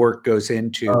much work goes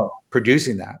into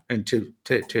producing that and to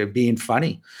being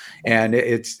funny, and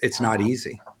it's not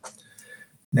easy.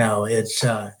 No, it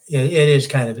is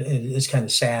kind of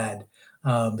sad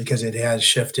because it has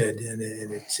shifted,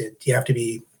 and you have to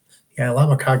be a lot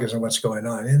more cognizant of what's going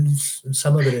on, and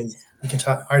some of it is, you can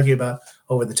argue about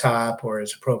over the top or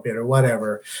is appropriate or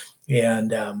whatever,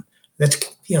 and that's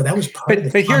that was part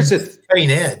of the here's the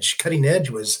cutting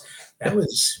edge was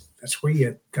that's where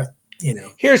you got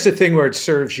Here's the thing where it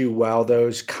serves you well, though,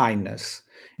 is kindness,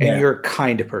 and you're a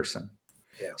kind of person.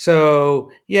 Yeah.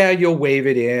 So you'll wave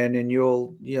it in, and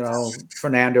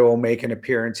Fernando will make an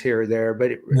appearance here or there,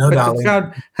 but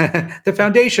the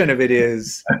foundation of it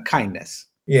is kindness.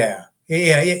 Yeah.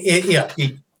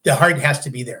 The heart has to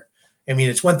be there. I mean,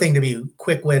 it's one thing to be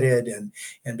quick-witted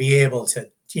and be able to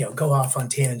go off on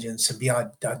tangents and be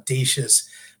audacious,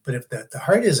 but if the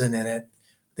heart isn't in it,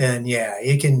 then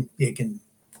it can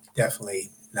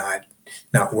definitely not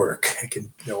work. It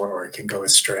can go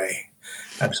astray.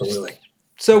 Absolutely.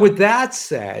 So with that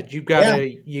said, you got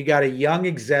a young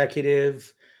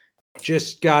executive,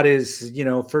 just got his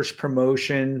first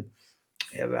promotion,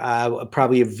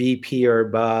 probably a VP or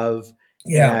above,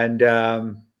 and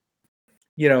going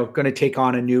to take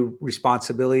on a new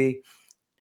responsibility.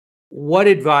 What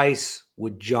advice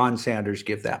would John Sanders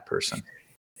give that person?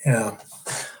 Yeah,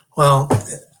 well,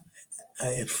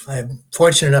 I'm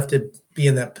fortunate enough to be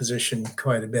in that position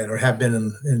quite a bit, or have been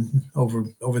in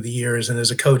over the years. And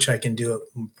as a coach, I can do it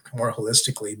more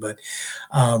holistically. But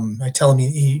I tell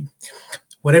him,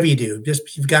 whatever you do,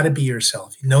 you've got to be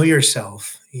yourself. Know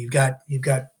yourself. You've got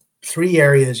 3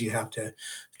 areas you have to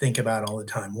think about all the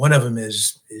time. One of them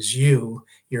is your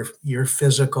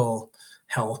physical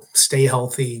health. Stay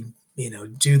healthy.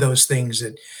 do those things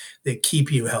that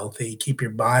keep you healthy, keep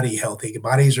your body healthy.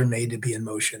 Bodies are made to be in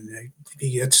motion. If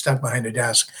you get stuck behind a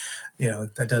desk,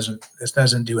 this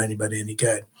doesn't do anybody any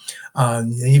good.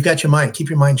 And you've got your mind. Keep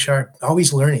your mind sharp.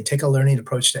 Always learning. Take a learning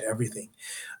approach to everything.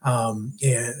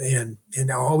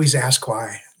 And I'll always ask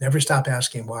why. Never stop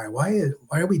asking why. Why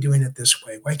are we doing it this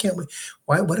way? Why can't we?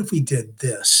 What if we did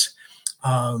this?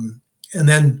 And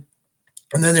then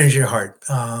there's your heart.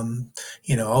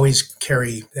 Always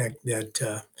carry that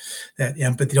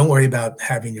empathy. Don't worry about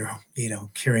having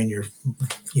carrying your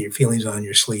feelings on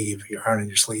your sleeve, your heart on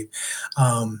your sleeve.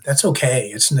 That's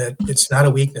okay. It's not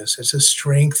a weakness. It's a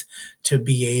strength to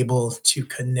be able to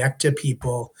connect to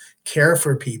people, care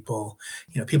for people.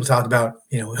 People talk about,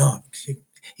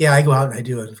 yeah, I go out and I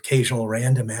do an occasional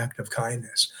random act of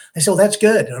kindness. I say, well, that's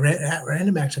good.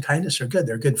 Random acts of kindness are good.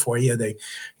 They're good for you. They,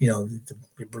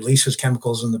 it releases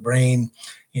chemicals in the brain,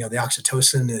 the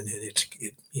oxytocin, and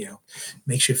it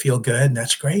makes you feel good, and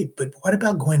that's great. But what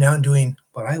about going out and doing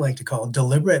what I like to call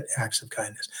deliberate acts of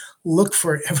kindness? Look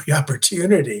for every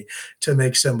opportunity to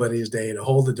make somebody's day, to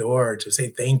hold the door, to say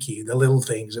thank you, the little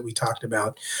things that we talked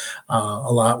about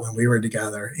a lot when we were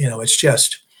together. It's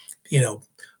just,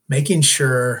 making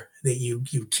sure that you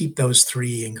keep those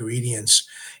three ingredients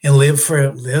and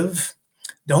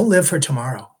don't live for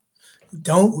tomorrow.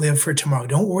 Don't live for tomorrow.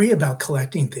 Don't worry about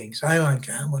collecting things. I want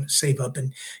to save up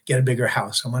and get a bigger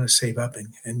house. I want to save up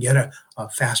and get a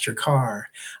faster car.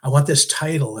 I want this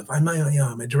title. If I'm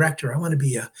a director, I want to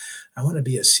be a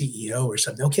CEO or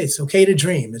something. Okay, it's okay to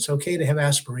dream. It's okay to have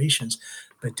aspirations,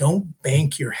 but don't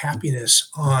bank your happiness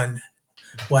on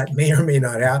what may or may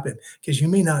not happen, because you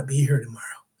may not be here tomorrow.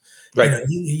 Right.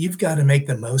 You've got to make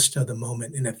the most of the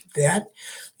moment. And if that,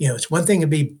 it's one thing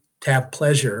to have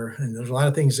pleasure, and there's a lot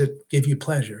of things that give you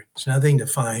pleasure. It's another thing to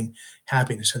find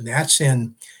happiness, and that's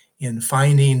in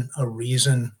finding a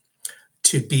reason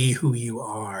to be who you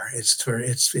are. It's for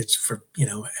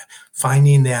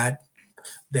finding that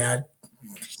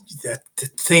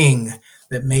thing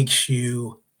that makes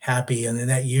you happy, and then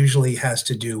that usually has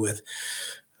to do with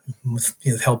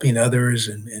helping others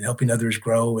and helping others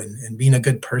grow and being a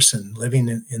good person, living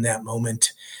in that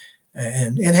moment,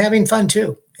 and having fun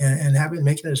too, and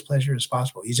making it as pleasure as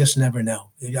possible. You just never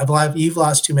know. You've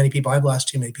lost too many people. I've lost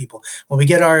too many people. When we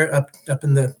get up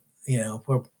in the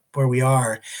where we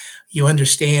are, you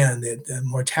understand that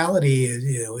mortality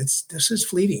is this is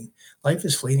fleeting. Life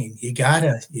is fleeting. You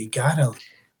gotta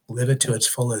live it to its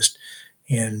fullest.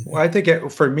 And well, I think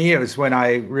for me, it was when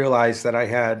I realized that I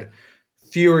had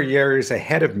fewer years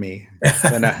ahead of me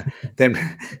than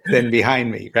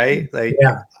behind me, right? Like,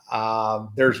 yeah.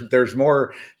 There's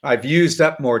more. I've used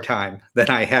up more time than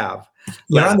I have.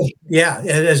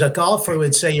 As a golfer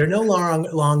would say, you're no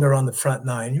longer on the front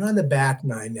nine. You're on the back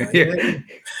nine now. You're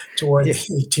toward the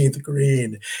 18th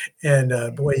green,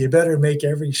 and boy, you better make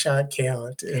every shot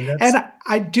count. And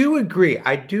I do agree.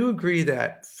 I do agree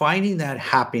that finding that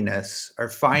happiness, or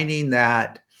finding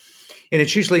that, and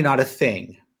it's usually not a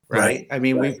thing. Right. I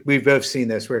mean, we've both seen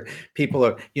this where people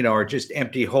are just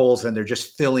empty holes, and they're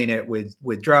just filling it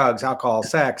with drugs, alcohol,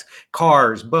 sex,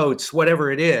 cars, boats,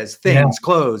 whatever it is, things,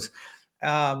 clothes.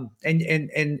 And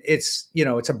it's,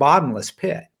 it's a bottomless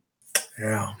pit.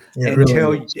 Yeah.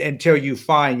 Until you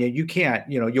find you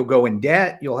can't, you'll go in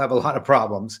debt, you'll have a lot of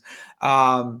problems.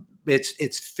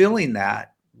 It's filling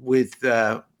that with,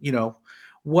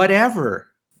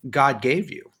 whatever God gave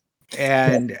you.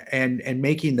 And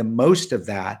making the most of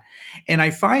that. And I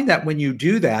find that when you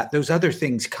do that, those other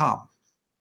things come.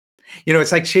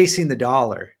 It's like chasing the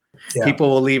dollar. Yeah. People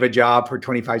will leave a job for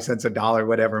 25 cents a dollar,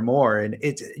 whatever more. And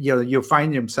it's, you'll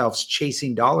find themselves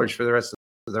chasing dollars for the rest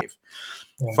of their life.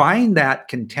 Yeah. Find that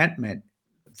contentment,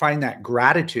 find that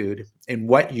gratitude in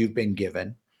what you've been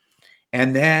given,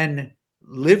 and then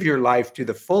live your life to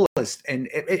the fullest. And,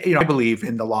 I believe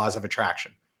in the laws of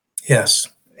attraction. Yes.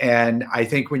 And I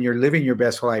think when you're living your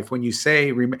best life, when you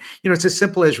say, it's as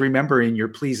simple as remembering your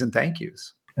please and thank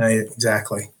yous.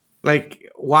 Exactly. Like,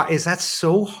 why is that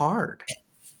so hard?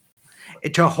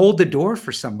 To hold the door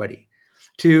for somebody,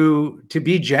 to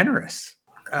be generous,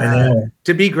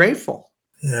 to be grateful.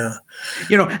 Yeah.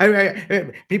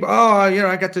 People,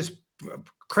 I got this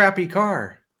crappy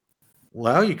car.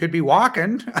 Well, you could be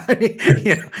walking. I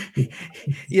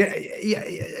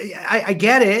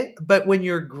get it. But when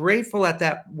you're grateful at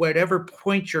that, whatever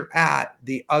point you're at,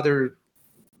 the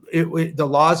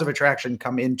laws of attraction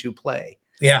come into play.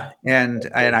 Yeah. And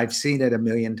I've seen it a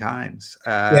million times.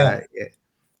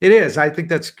 It is. I think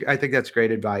that's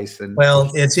great advice. And I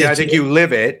think you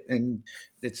live it, and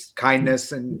it's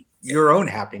kindness and your own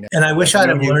happiness. And I wish I'd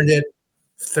have learned it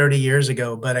 30 years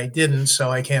ago, but I didn't,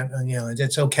 so I can't,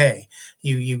 it's okay.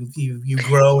 You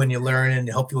grow and you learn, and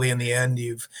hopefully in the end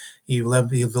you've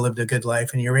lived a good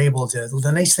life, and you're able to.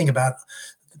 The nice thing about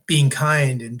being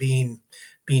kind and being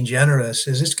generous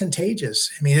is it's contagious.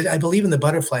 I mean, I believe in the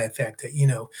butterfly effect,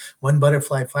 that one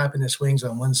butterfly flapping its wings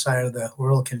on one side of the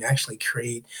world can actually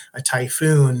create a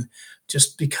typhoon,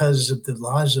 just because of the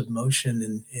laws of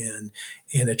motion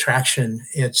and attraction.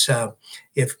 It's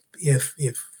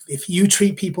if you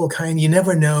treat people kind, you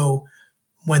never know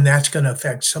when that's going to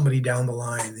affect somebody down the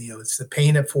line. It's the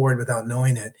paying it forward without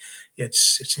knowing it.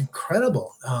 It's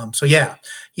incredible. So yeah.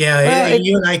 Well,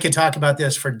 You and I could talk about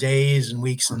this for days and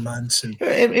weeks and months. And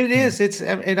it is.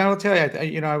 And I will tell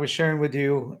you, I was sharing with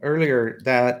you earlier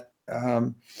that,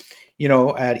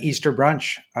 at Easter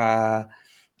brunch,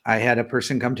 I had a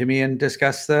person come to me and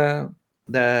discuss the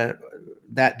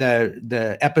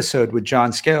episode with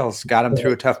John Scales got him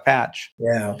through a tough patch.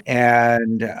 Yeah.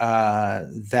 And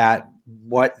that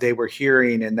what they were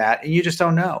hearing and you just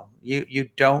don't know. You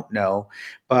don't know.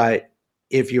 But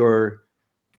if you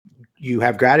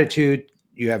have gratitude,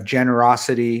 you have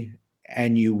generosity,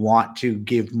 and you want to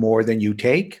give more than you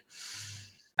take,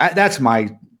 that's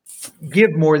my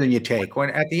give more than you take.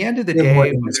 When at the end of the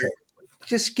day,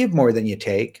 just give more than you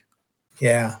take.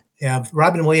 Yeah.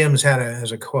 Robin Williams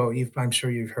has a quote. I'm sure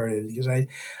you've heard it, because I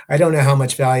don't know how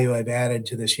much value I've added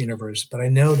to this universe, but I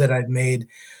know that I've made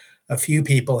a few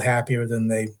people happier than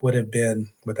they would have been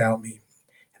without me.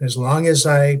 And as long as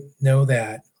I know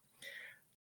that,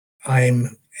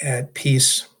 I'm at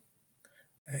peace.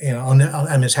 I'm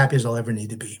as happy as I'll ever need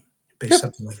to be.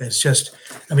 Something like that. It's just,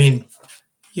 I mean,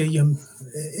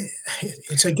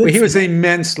 it's a good. Well, he was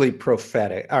immensely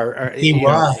prophetic. He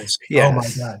was. Yes. Oh my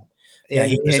God. Yeah,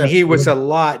 he was a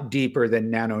lot deeper than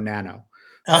Nano.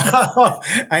 Oh,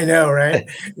 I know, right?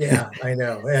 Yeah, I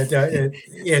know.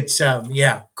 It's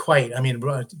quite. I mean,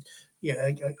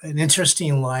 an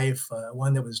interesting life.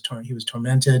 One that he was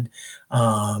tormented.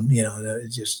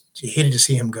 Just you hated to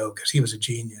see him go, because he was a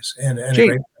genius and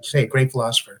a great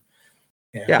philosopher.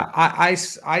 Yeah, I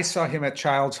saw him at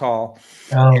Child's Hall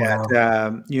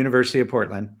at University of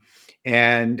Portland,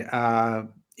 and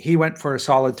he went for a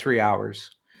solid 3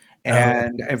 hours.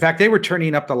 And in fact, they were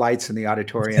turning up the lights in the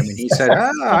auditorium, and he said,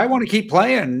 I want to keep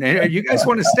playing. You guys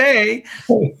want to stay?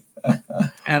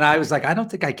 And I was like, I don't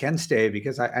think I can stay,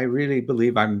 because I really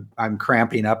believe I'm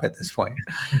cramping up at this point.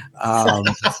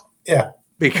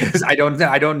 Because I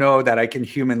don't know that I can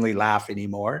humanly laugh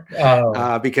anymore,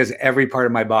 because every part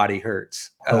of my body hurts.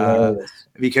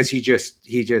 Because he just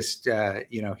his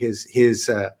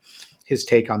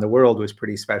take on the world was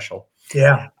pretty special.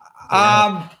 Yeah.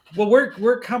 Well,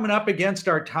 we're coming up against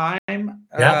our time,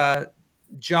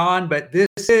 John, but this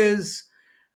is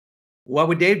What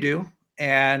Would Dave Do?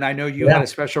 And I know you had a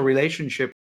special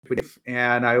relationship with Dave,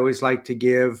 and I always like to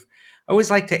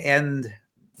end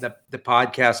the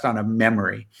podcast on a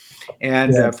memory.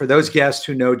 And for those guests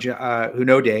who know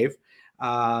Dave,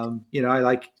 I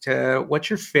like to, what's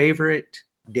your favorite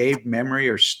Dave memory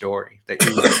or story that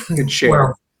you could share?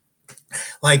 Well,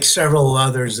 like several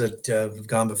others that have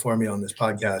gone before me on this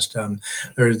podcast,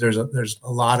 there's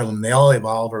a lot of them. They all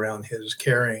evolve around his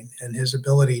caring and his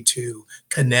ability to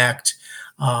connect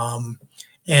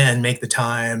and make the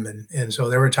time. And so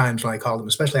there were times when I called him,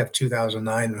 especially after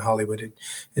 2009 when Hollywood had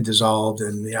dissolved,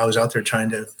 and I was out there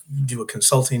trying to do a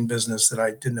consulting business that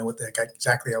I didn't know what the heck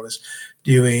exactly I was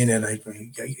doing. And I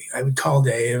would call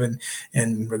Dave,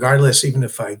 and regardless, even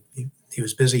if he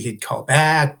was busy, he'd call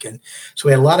back. And so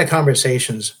we had a lot of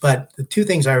conversations. But the two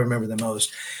things I remember the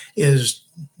most is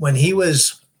when he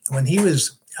was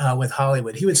with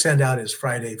Hollywood, he would send out his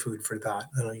Friday food for thought.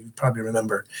 You probably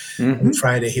remember. On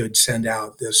Friday, he would send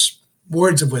out this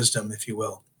words of wisdom, if you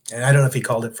will. And I don't know if he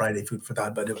called it Friday food for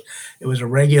thought, but it was a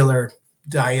regular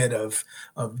diet of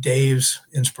Dave's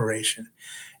inspiration.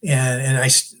 And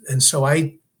so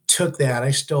I took that,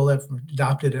 I stole it,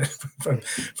 adopted it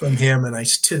from him, and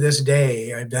to this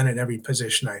day I've done it in every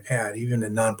position I've had, even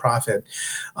in nonprofit.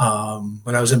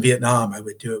 When I was in Vietnam, I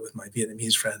would do it with my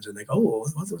Vietnamese friends, and they go, "Oh,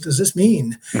 what does this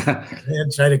mean?"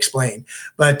 And try to explain,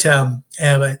 but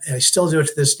I still do it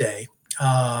to this day.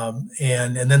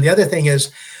 And then the other thing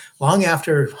is, long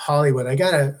after Hollywood, I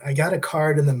got a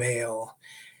card in the mail,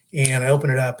 and I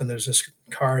opened it up, and there's this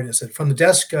card, and it said, "From the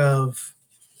desk of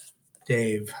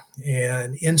Dave,"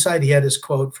 and inside he had this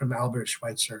quote from Albert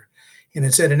Schweitzer, and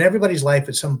it said, "In everybody's life,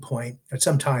 at some point, at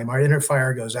some time, our inner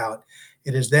fire goes out.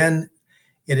 It is then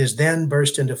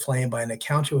burst into flame by an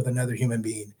encounter with another human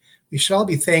being. We should all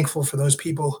be thankful for those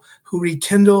people who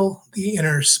rekindle the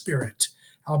inner spirit."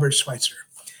 Albert Schweitzer.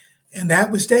 And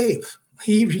that was Dave.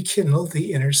 He rekindled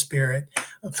the inner spirit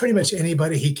pretty much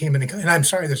anybody he came in, and I'm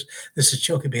sorry, this is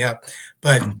choking me up,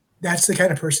 but that's the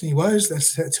kind of person he was.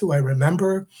 That's who I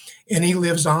remember, and he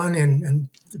lives on in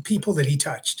the people that he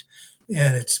touched,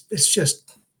 and it's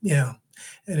just,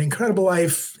 an incredible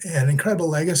life, an incredible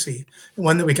legacy,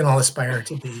 one that we can all aspire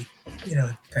to be,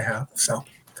 to have. So,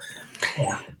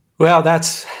 yeah. Well,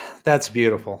 that's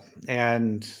beautiful,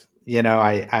 and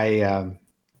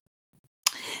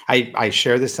I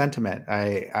share the sentiment.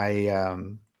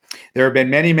 There have been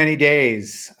many, many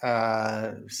days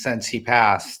since he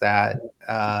passed that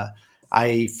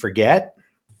I forget.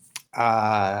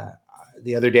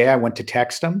 The other day I went to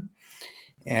text him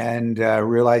and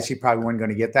realized he probably wasn't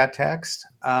going to get that text.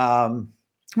 Well,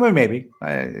 maybe.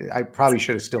 I probably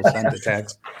should have still sent the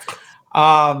text.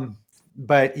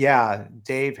 But yeah,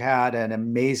 Dave had an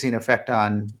amazing effect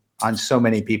on so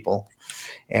many people.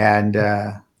 And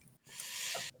I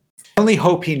only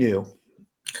hope he knew.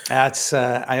 That's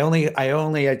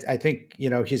I think,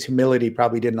 his humility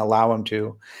probably didn't allow him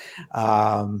to.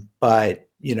 But,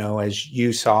 as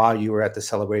you saw, you were at the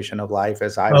celebration of life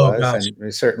as I was, gosh. and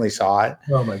we certainly saw it.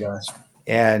 Oh my gosh.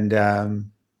 And,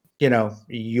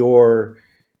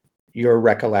 your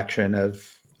recollection of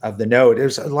the note,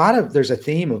 there's a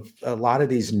theme of a lot of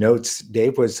these notes.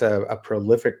 Dave was a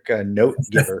prolific note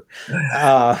giver.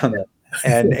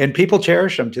 And people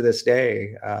cherish him to this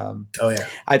day. Oh yeah.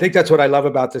 I think that's what I love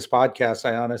about this podcast.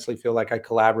 I honestly feel like I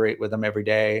collaborate with him every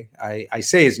day. I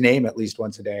say his name at least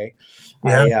once a day.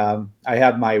 Yeah. I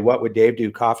have my "What Would Dave Do"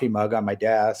 coffee mug on my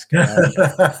desk. And,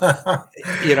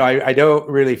 I don't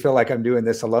really feel like I'm doing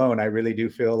this alone. I really do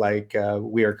feel like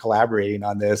we are collaborating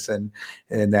on this, and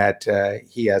that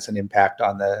he has an impact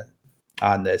on the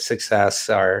success,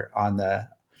 or on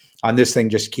this thing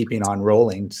just keeping on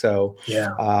rolling. So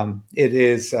yeah, it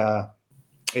is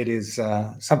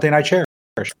something I cherish,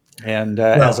 and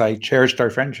as I cherished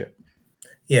our friendship.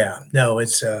 Yeah, no,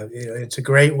 it's a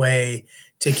great way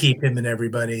to keep him in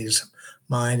everybody's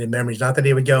mind and memories. Not that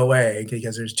he would go away,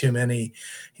 because there's too many.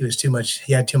 He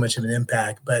had too much of an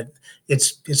impact, but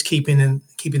it's keeping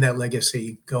that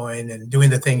legacy going and doing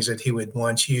the things that he would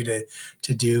want you to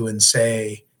do and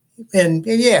say. And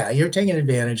yeah, you're taking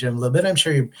advantage of him a little bit. I'm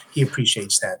sure he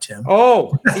appreciates that, Tim.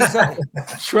 Oh,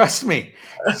 trust me,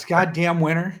 this goddamn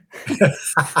winner.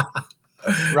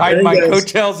 Riding my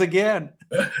coattails again.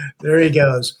 There he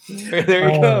goes.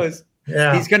 There he goes.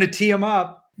 Yeah, he's going to tee him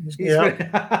up.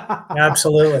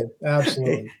 Absolutely.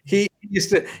 He used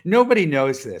to. Nobody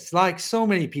knows this. Like, so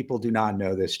many people do not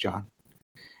know this, John.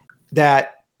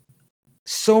 That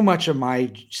so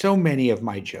many of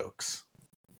my jokes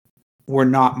were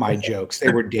not my jokes.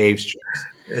 They were Dave's jokes.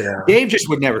 Yeah. Dave just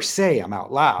would never say them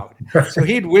out loud. So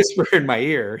he'd whisper in my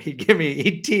ear.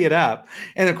 He'd tee it up,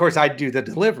 and of course I'd do the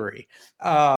delivery.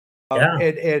 And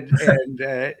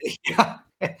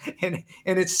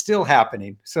it's still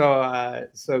happening. So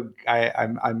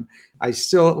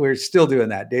we're still doing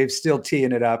that. Dave's still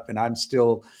teeing it up, and I'm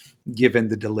still giving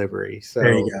the delivery. So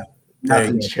there you go.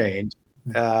 Nothing's changed.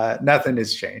 Nothing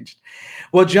has changed.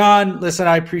 Well, John, listen,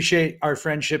 I appreciate our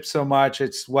friendship so much.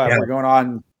 It's we're going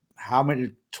on how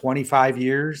many, 25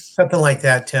 years? Something like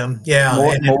that, Tim.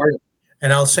 Yeah. More.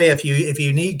 And I'll say, if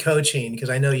you need coaching, because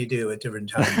I know you do at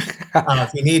different times,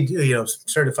 if you need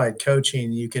certified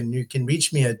coaching, you can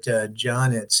reach me at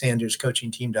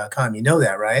john@sanderscoachingteam.com. You know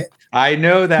that, right? I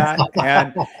know that.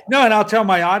 And I'll tell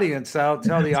my audience,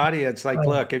 the audience,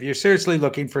 look, if you're seriously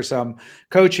looking for some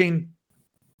coaching,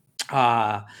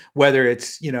 whether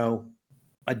it's,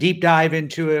 a deep dive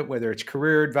into it, whether it's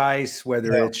career advice,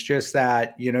 whether it's just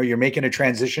that, you're making a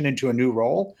transition into a new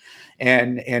role,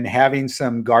 and having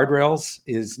some guardrails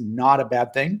is not a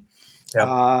bad thing.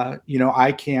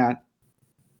 I can't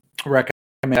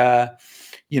recommend,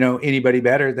 anybody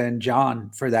better than John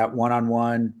for that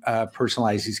one-on-one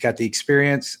personalized. He's got the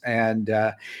experience, and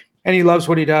he loves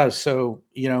what he does. So,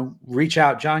 reach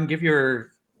out, John, give your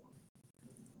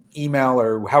email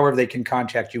or however they can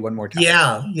contact you one more time.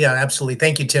 Yeah, absolutely.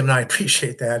 Thank you, Tim. And I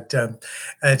appreciate that.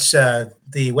 It's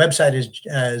the website is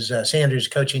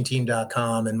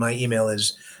sanderscoachingteam.com, and my email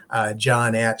is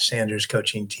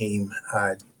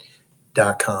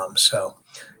john@sanderscoachingteam.com. So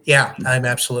yeah, I'm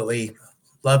absolutely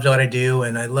loved what I do,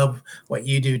 and I love what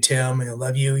you do, Tim. And I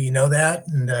love you. You know that,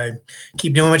 and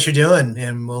keep doing what you're doing,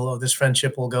 and this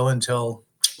friendship will go until,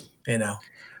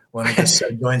 one of us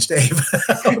joins Dave.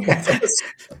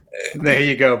 There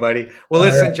you go, buddy. Well,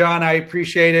 listen, John, I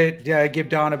appreciate it. Give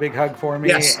Don a big hug for me.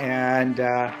 Yes. And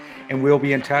we'll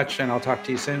be in touch, and I'll talk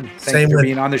to you soon. Thanks for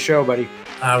being on the show, buddy.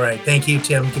 All right. Thank you,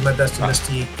 Tim. Give my best to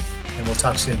Misty, and we'll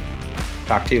talk soon.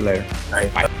 Talk to you later. All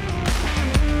right. Bye.